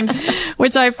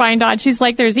I find odd. She's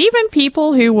like, there's even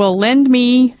people who will lend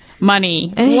me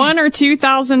money, 1,000 or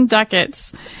 2,000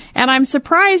 ducats. And I'm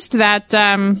surprised that,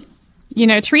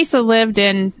 Teresa lived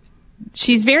in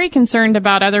she's very concerned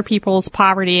about other people's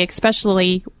poverty,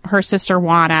 especially her sister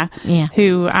Juana,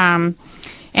 who,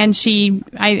 and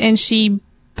she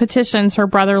petitions her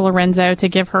brother Lorenzo to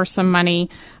give her some money.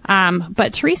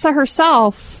 But Teresa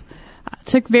herself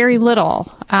took very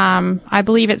little. I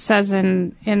believe it says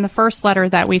in the first letter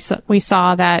that we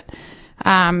saw that,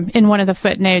 in one of the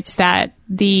footnotes, that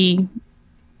the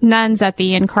nuns at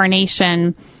the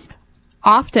Incarnation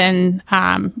often,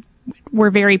 were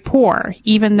very poor.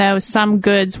 Even though some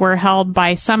goods were held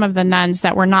by some of the nuns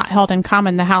that were not held in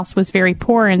common, the house was very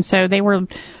poor, and so they were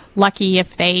lucky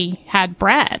if they had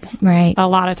bread. Right. A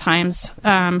lot of times.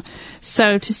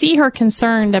 So to see her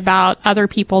concerned about other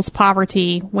people's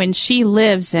poverty when she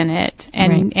lives in it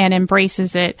and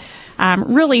embraces it,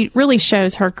 really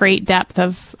shows her great depth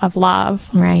of love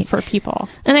for people.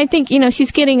 And I think,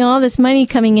 she's getting all this money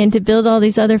coming in to build all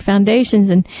these other foundations,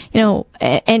 and,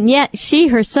 and yet she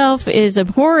herself is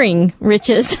abhorring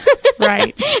riches.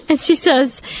 Right. And she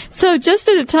says, so just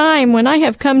at a time when I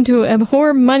have come to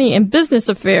abhor money and business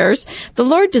affairs, the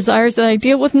Lord desires that I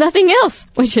deal with nothing else,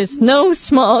 which is no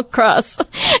small cross.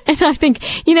 And I think,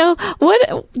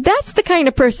 that's the kind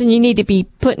of person you need to be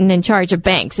putting in charge of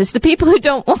banks, is the people who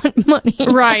don't want money.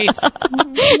 Right.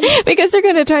 Because they're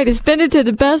going to try to spend it to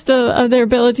the best of their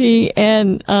ability.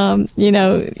 And,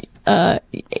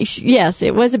 yes,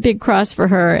 it was a big cross for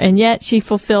her, and yet she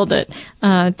fulfilled it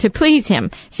to please him.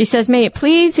 She says, may it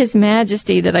please his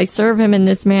majesty that I serve him in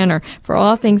this manner, for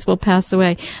all things will pass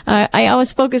away. I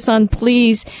always focus on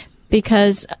please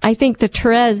because I think the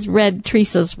Therese read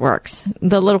Teresa's works.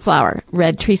 The Little Flower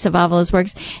read Teresa of Avila's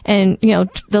works, and,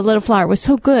 the Little Flower was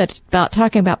so good about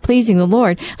talking about pleasing the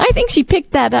Lord. I think she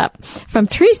picked that up from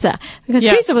Teresa, because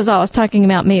Teresa was always talking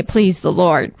about may it please the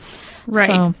Lord. Right.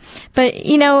 So, but,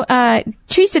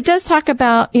 Teresa does talk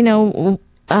about,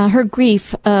 her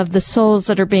grief of the souls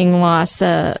that are being lost,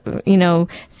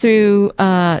 through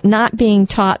not being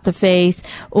taught the faith,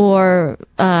 or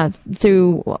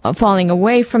through falling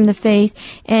away from the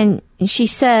faith. And she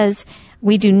says,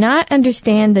 we do not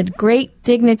understand the great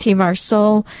dignity of our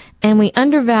soul, and we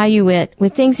undervalue it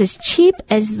with things as cheap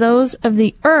as those of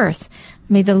the earth.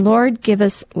 May the Lord give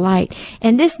us light.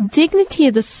 And this dignity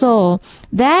of the soul,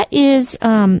 that is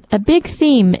a big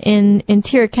theme in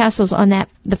Tierra Castles on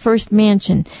the first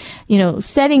mansion,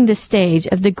 setting the stage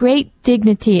of the great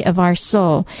dignity of our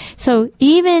soul. So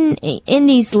even in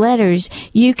these letters,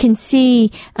 you can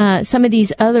see some of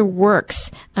these other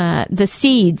works, the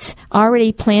seeds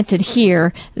already planted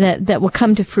here that will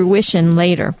come to fruition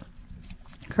later.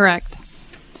 Correct.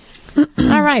 All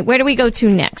right, where do we go to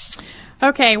next?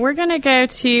 Okay, we're going to go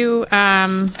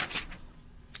to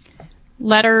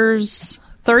letters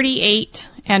 38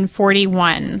 and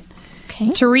 41.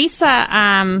 Okay.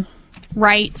 Teresa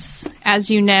writes,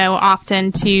 as you know,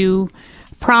 often to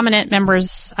prominent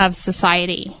members of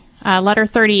society. Letter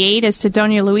 38 is to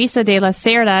Doña Luisa de la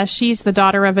Cerda. She's the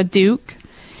daughter of a duke.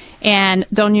 And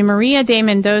Doña Maria de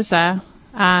Mendoza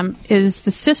is the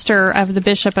sister of the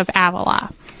Bishop of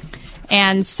Avila.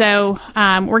 And so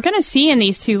we're going to see in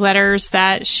these two letters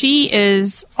that she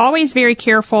is always very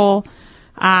careful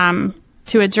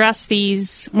to address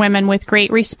these women with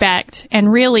great respect, and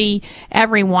really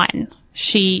everyone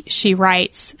she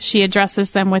writes, she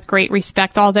addresses them with great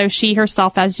respect, although she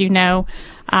herself, as you know,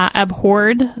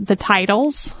 abhorred the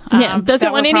titles.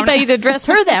 Doesn't want anybody to address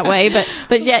her that way,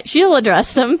 but yet she'll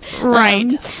address them.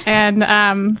 Right. And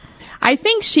I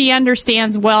think she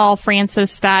understands well,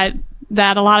 Frances, that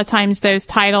a lot of times those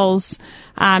titles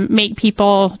make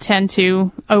people tend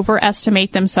to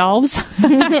overestimate themselves.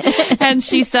 And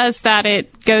she says that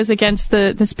it goes against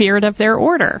the spirit of their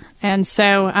order. And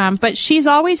so, but she's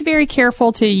always very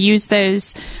careful to use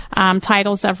those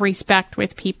titles of respect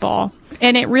with people.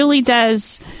 And it really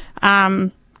does help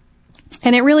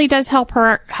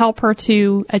her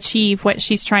to achieve what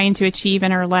she's trying to achieve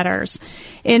in her letters.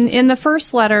 In the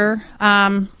first letter,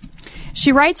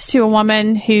 she writes to a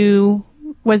woman who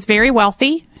was very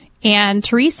wealthy, and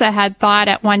Teresa had thought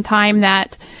at one time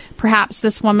that perhaps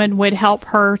this woman would help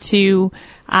her to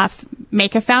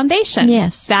make a foundation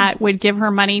that would give her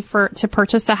money to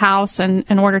purchase a house and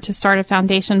in order to start a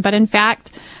foundation. But in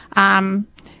fact,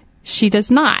 she does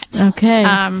not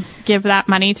give that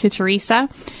money to Teresa.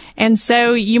 And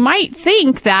so you might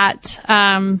think that,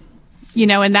 in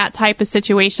that type of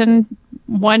situation,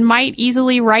 one might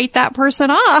easily write that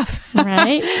person off.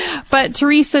 Right. But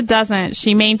Teresa doesn't.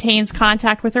 She maintains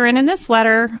contact with her. And in this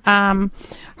letter,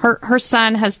 her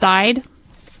son has died.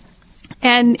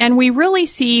 And we really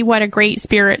see what a great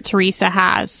spirit Teresa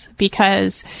has,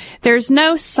 because there's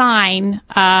no sign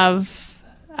of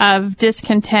of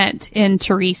discontent in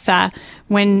Teresa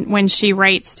when she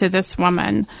writes to this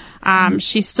woman.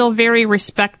 She's still very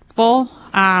respectful.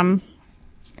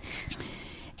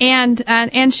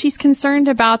 And she's concerned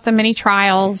about the many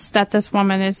trials that this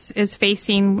woman is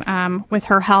facing with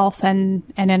her health and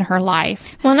in her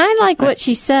life. Well, and I like what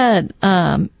she said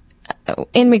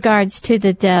in regards to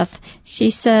the death.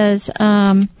 She says,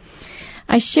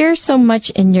 I share so much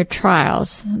in your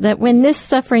trials that when this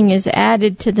suffering is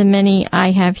added to the many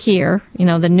I have here,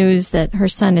 the news that her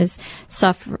son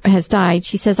has died,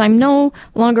 she says, I'm no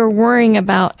longer worrying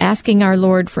about asking our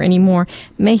Lord for any more.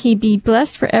 May he be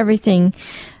blessed for everything.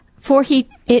 For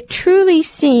it truly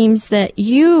seems that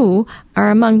you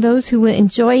are among those who will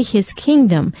enjoy his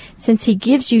kingdom, since he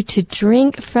gives you to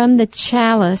drink from the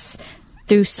chalice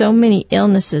through so many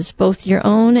illnesses, both your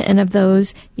own and of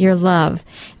those you love.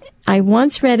 I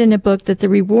once read in a book that the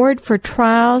reward for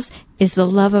trials is the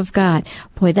love of God.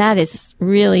 Boy, that is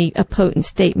really a potent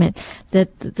statement,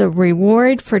 that the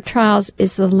reward for trials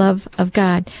is the love of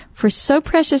God. For so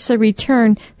precious a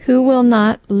return, who will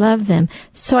not love them?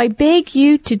 So I beg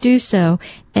you to do so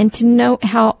and to note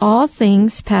how all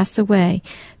things pass away.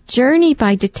 Journey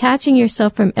by detaching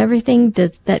yourself from everything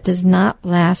that does not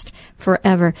last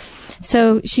forever.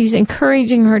 So she's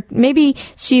encouraging her. Maybe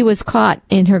she was caught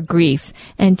in her grief,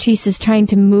 and Teresa's trying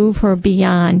to move her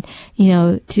beyond,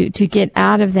 to get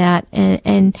out of that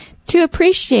and to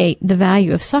appreciate the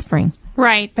value of suffering.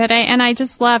 Right. But I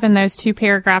just love in those 2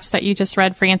 paragraphs that you just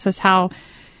read, Frances, how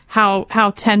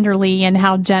tenderly and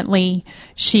how gently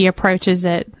she approaches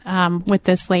it with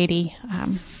this lady.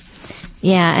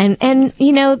 Yeah, and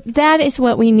that is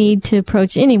what we need to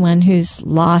approach anyone who's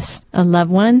lost a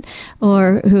loved one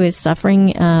or who is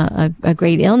suffering a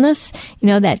great illness.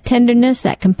 That tenderness,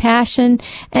 that compassion,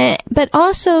 but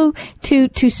also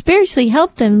to spiritually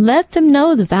help them, let them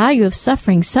know the value of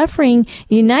suffering. Suffering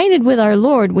united with our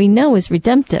Lord, we know, is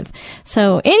redemptive.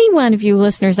 So any one of you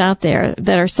listeners out there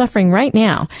that are suffering right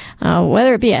now,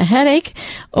 whether it be a headache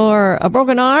or a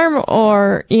broken arm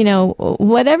or,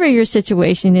 whatever your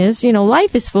situation is,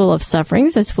 life is full of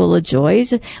sufferings. It's full of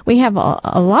joys. We have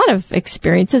a lot of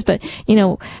experiences, but,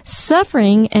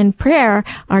 suffering and prayer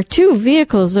are 2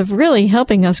 vehicles of really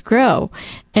helping us grow.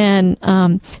 And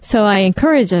so I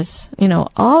encourage us,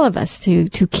 all of us to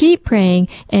keep praying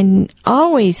and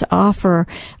always offer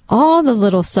all the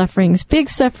little sufferings, big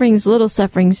sufferings, little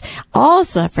sufferings, all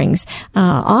sufferings,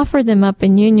 offer them up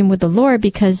in union with the Lord,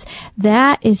 because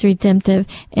that is redemptive.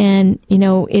 And,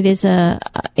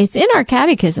 it's in our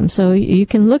catechism, so you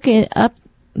can look it up,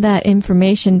 that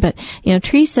information. But,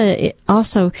 Teresa, it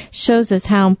also shows us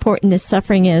how important this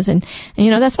suffering is. And,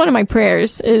 that's one of my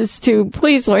prayers, is to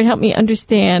please, Lord, help me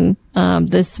understand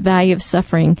this value of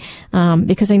suffering,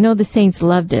 because I know the saints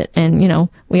loved it. And,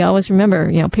 we always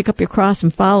remember, pick up your cross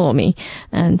and follow me.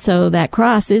 And so that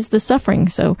cross is the suffering.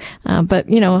 So, but,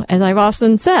 as I've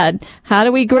often said, how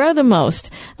do we grow the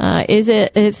most?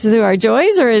 It's through our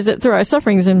joys, or is it through our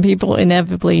sufferings? And people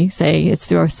inevitably say it's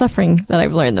through our suffering that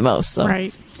I've learned the most. So.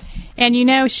 Right. And,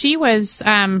 she was,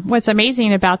 what's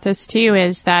amazing about this too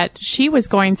is that she was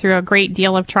going through a great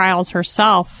deal of trials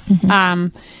herself,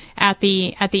 at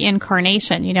the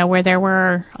incarnation, where there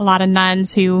were a lot of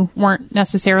nuns who weren't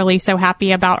necessarily so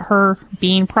happy about her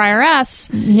being prioress.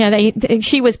 Yeah,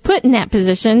 she was put in that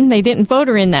position. They didn't vote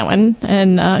her in that one,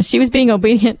 and she was being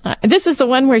obedient. This is the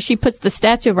one where she puts the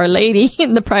statue of Our Lady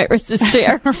in the prioress's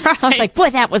chair. Right. I was like,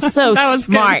 boy, that was so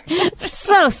smart.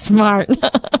 So smart.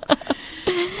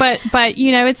 But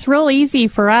it's real easy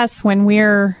for us when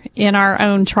we're in our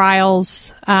own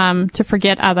trials to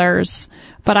forget others.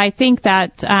 But I think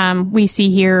that we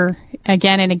see here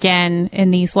again and again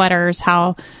in these letters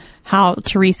how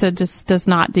Teresa just does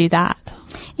not do that.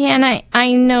 Yeah, and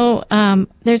I know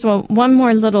there's one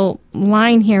more little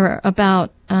line here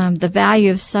about the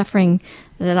value of suffering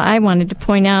that I wanted to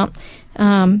point out,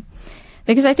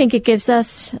 because I think it gives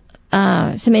us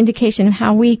some indication of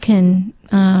how we can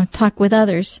talk with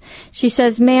others. She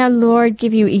says, "May our Lord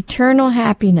give you eternal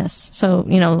happiness."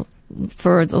 So,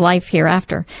 for the life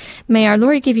hereafter. May our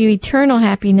Lord give you eternal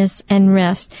happiness and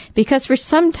rest, because for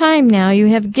some time now you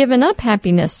have given up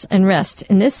happiness and rest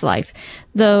in this life,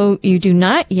 though you do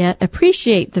not yet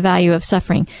appreciate the value of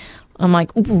suffering. I'm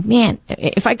like, oh man,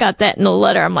 if I got that in a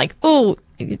letter, I'm like, oh,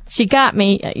 she got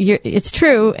me. It's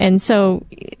true. And so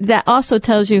that also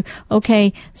tells you,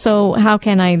 okay, so how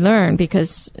can I learn?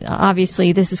 Because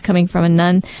obviously this is coming from a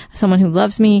nun, someone who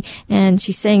loves me, and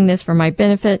she's saying this for my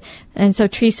benefit. And so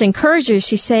Teresa encourages,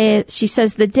 she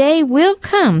says, the day will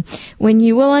come when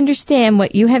you will understand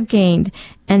what you have gained,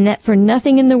 and that for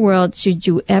nothing in the world should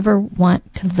you ever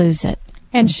want to lose it.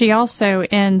 And she also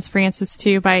ends, Frances,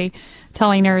 too, by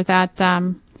telling her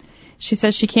that she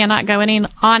says she cannot go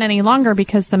on any longer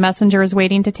because the messenger is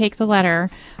waiting to take the letter.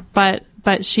 But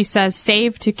she says,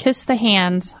 save to kiss the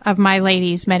hands of my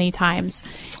ladies many times.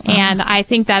 And I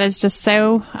think that is just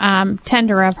so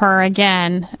tender of her,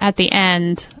 again, at the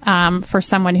end, for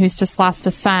someone who's just lost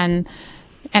a son.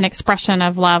 An expression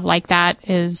of love like that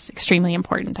is extremely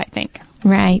important, I think.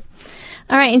 Right.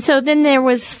 All right. And so then there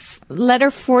was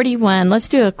letter 41. Let's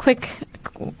do a quick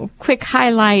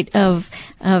highlight of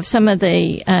some of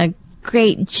the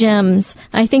great gems.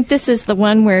 I think this is the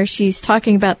one where she's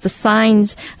talking about the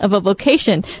signs of a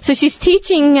vocation. So she's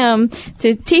teaching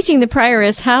the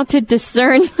prioress how to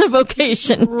discern the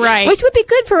vocation, right? Which would be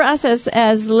good for us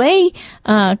as lay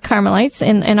Carmelites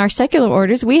in our secular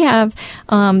orders. We have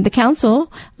the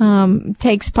council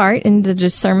takes part in the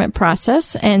discernment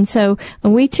process, and so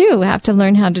we too have to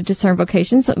learn how to discern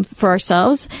vocations for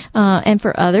ourselves and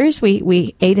for others.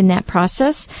 We aid in that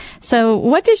process. So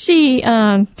what does she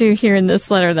do here in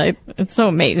this letter? It's so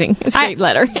amazing. It's a great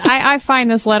letter. I find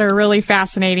this letter really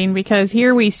fascinating because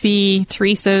here we see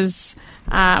Teresa's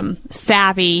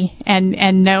savvy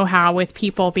and know-how with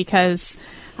people, because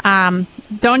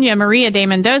Doña Maria de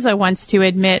Mendoza wants to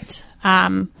admit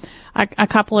a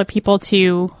couple of people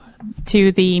to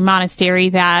the monastery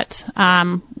that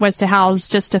was to house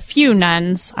just a few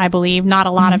nuns, I believe, not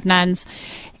a lot of nuns.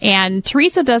 And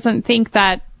Teresa doesn't think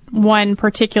that one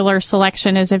particular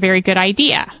selection is a very good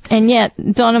idea. And yet,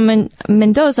 Donna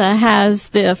Mendoza has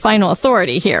the final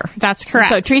authority here. That's correct.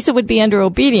 So Teresa would be under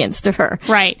obedience to her.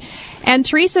 Right. And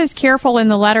Teresa is careful in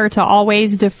the letter to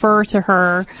always defer to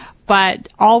her, but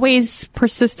always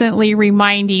persistently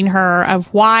reminding her of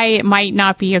why it might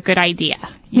not be a good idea.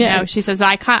 You know, she says,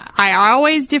 I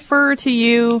always defer to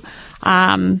you,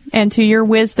 and to your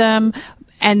wisdom.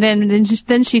 And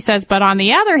then she says, but on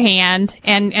the other hand,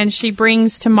 and she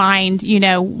brings to mind, you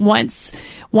know, once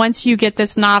you get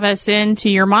this novice into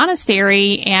your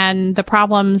monastery and the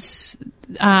problems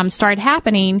start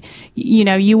happening, you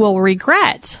know, you will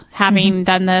regret having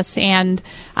done this, and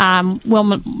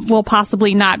will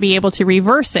possibly not be able to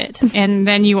reverse it, and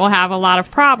then you will have a lot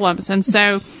of problems. And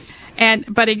so,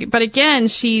 but again,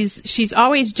 she's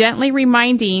always gently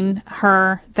reminding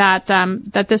her that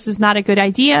this is not a good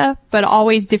idea, but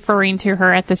always deferring to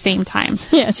her at the same time.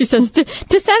 Yeah, she says,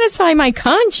 to satisfy my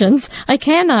conscience, I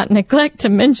cannot neglect to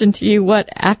mention to you what,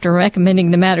 after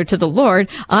recommending the matter to the Lord,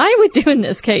 I would do in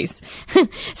this case.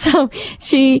 So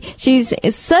she's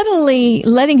subtly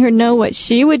letting her know what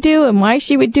she would do and why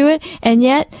she would do it, and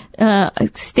yet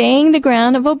staying the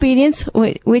ground of obedience,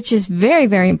 which is very,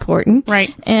 very important.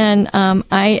 Right. And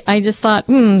I just thought,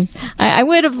 I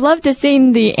would have loved to have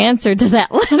seen the answer to that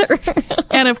letter.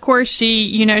 And of course,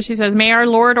 she says, may our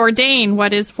Lord ordain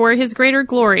what is for his greater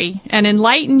glory and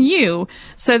enlighten you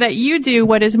so that you do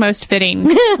what is most fitting.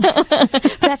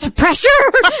 That's pressure!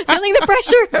 Feeling the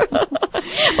pressure!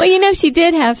 Well, you know, she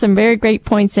did have some very great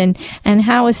points, and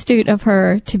how astute of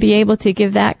her to be able to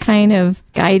give that kind of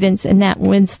guidance and that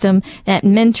wisdom, that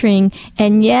mentoring,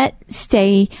 and yet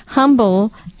stay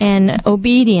humble and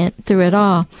obedient through it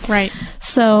all. Right.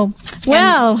 So,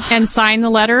 well. And sign the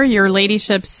letter, your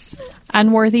ladyship's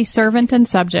unworthy servant and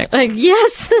subject.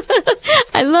 Yes.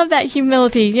 I love that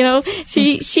humility. You know,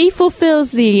 she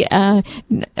fulfills the,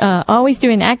 always do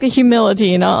an act of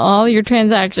humility in all your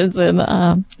transactions,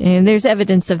 and there's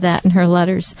evidence of that in her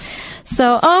letters.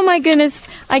 So, oh my goodness,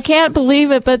 I can't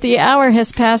believe it, but the hour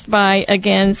has passed by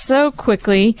again so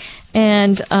quickly.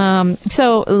 And,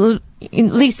 so,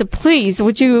 Lisa, please,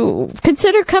 would you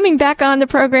consider coming back on the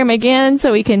program again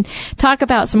so we can talk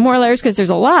about some more letters? Because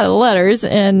there's a lot of letters,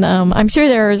 and I'm sure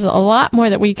there's a lot more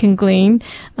that we can glean.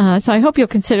 So I hope you'll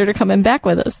consider coming back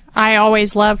with us. I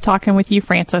always love talking with you,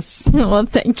 Frances. Well,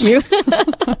 thank you.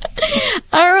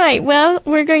 All right. Well,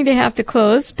 we're going to have to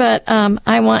close, but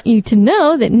I want you to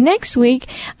know that next week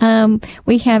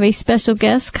we have a special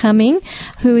guest coming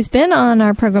who's been on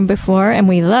our program before, and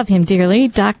we love him dearly,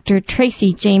 Dr.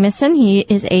 Tracy Jameson. He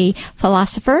is a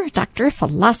philosopher, doctor of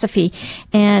philosophy,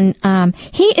 and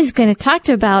he is going to talk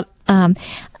about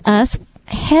us.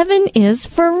 Heaven is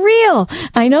for real.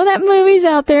 I know that movie's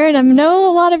out there, and I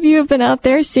know a lot of you have been out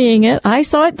there seeing it. I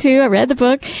saw it too. I read the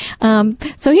book.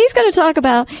 So he's going to talk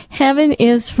about heaven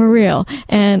is for real,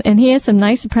 and he has some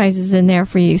nice surprises in there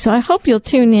for you. So I hope you'll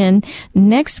tune in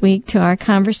next week to our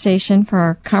conversation for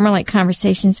our Carmelite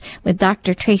Conversations with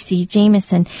Dr. Tracy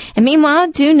Jameson. And meanwhile,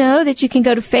 do know that you can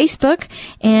go to Facebook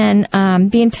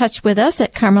and be in touch with us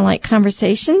at Carmelite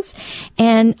Conversations,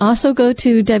 and also go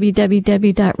to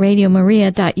www.radiomaria.com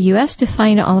radiomaria.us to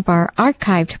find all of our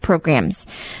archived programs.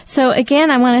 So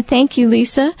again, I want to thank you,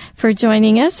 Lisa, for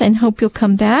joining us, and hope you'll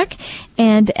come back.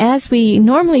 And as we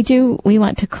normally do, we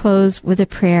want to close with a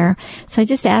prayer. So I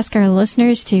just ask our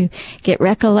listeners to get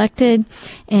recollected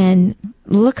and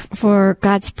look for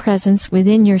God's presence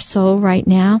within your soul right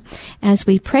now as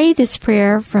we pray this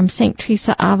prayer from St.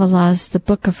 Teresa of Avila's The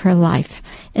Book of Her Life.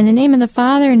 In the name of the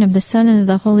Father, and of the Son, and of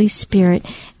the Holy Spirit.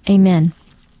 Amen.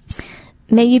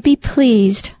 May you be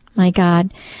pleased, my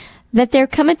God, that there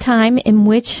come a time in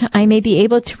which I may be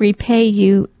able to repay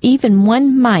you even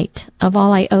one mite of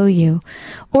all I owe you.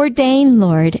 Ordain,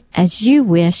 Lord, as you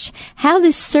wish, how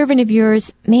this servant of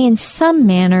yours may in some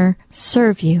manner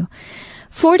serve you.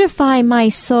 Fortify my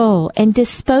soul and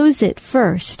dispose it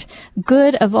first,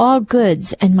 good of all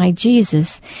goods and my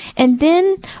Jesus, and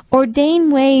then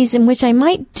ordain ways in which I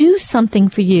might do something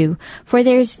for you, for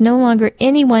there is no longer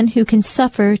anyone who can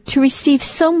suffer to receive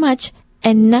so much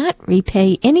and not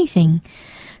repay anything.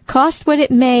 Cost what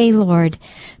it may, Lord,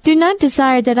 do not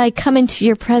desire that I come into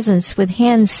your presence with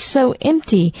hands so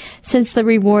empty, since the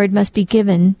reward must be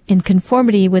given in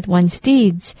conformity with one's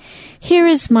deeds. Here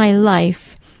is my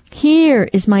life. Here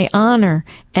is my honor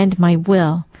and my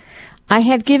will. I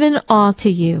have given all to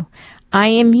you. I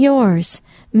am yours.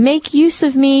 Make use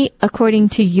of me according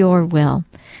to your will.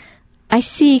 I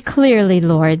see clearly,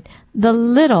 Lord, the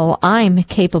little I'm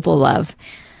capable of.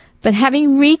 But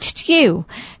having reached you,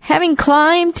 having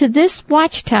climbed to this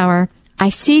watchtower, I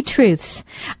see truths.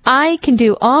 I can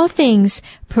do all things,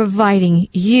 providing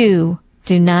you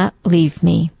do not leave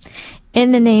me.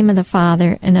 In the name of the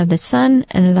Father, and of the Son,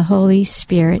 and of the Holy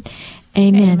Spirit.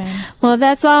 Amen. Well,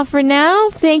 that's all for now.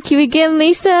 Thank you again,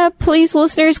 Lisa. Please,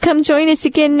 listeners, come join us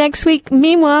again next week.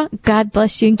 Meanwhile, God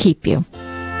bless you and keep you.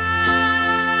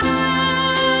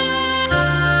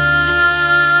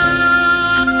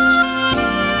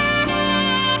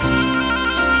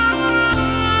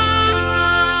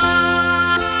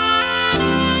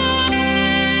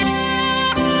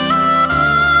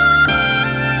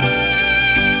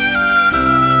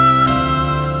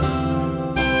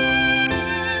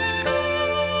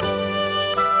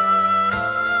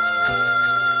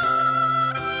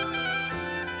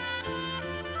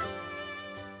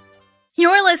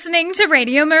 You're listening to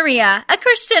Radio Maria, a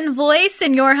Christian voice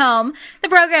in your home. The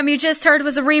program you just heard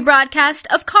was a rebroadcast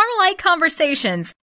of Carmelite Conversations.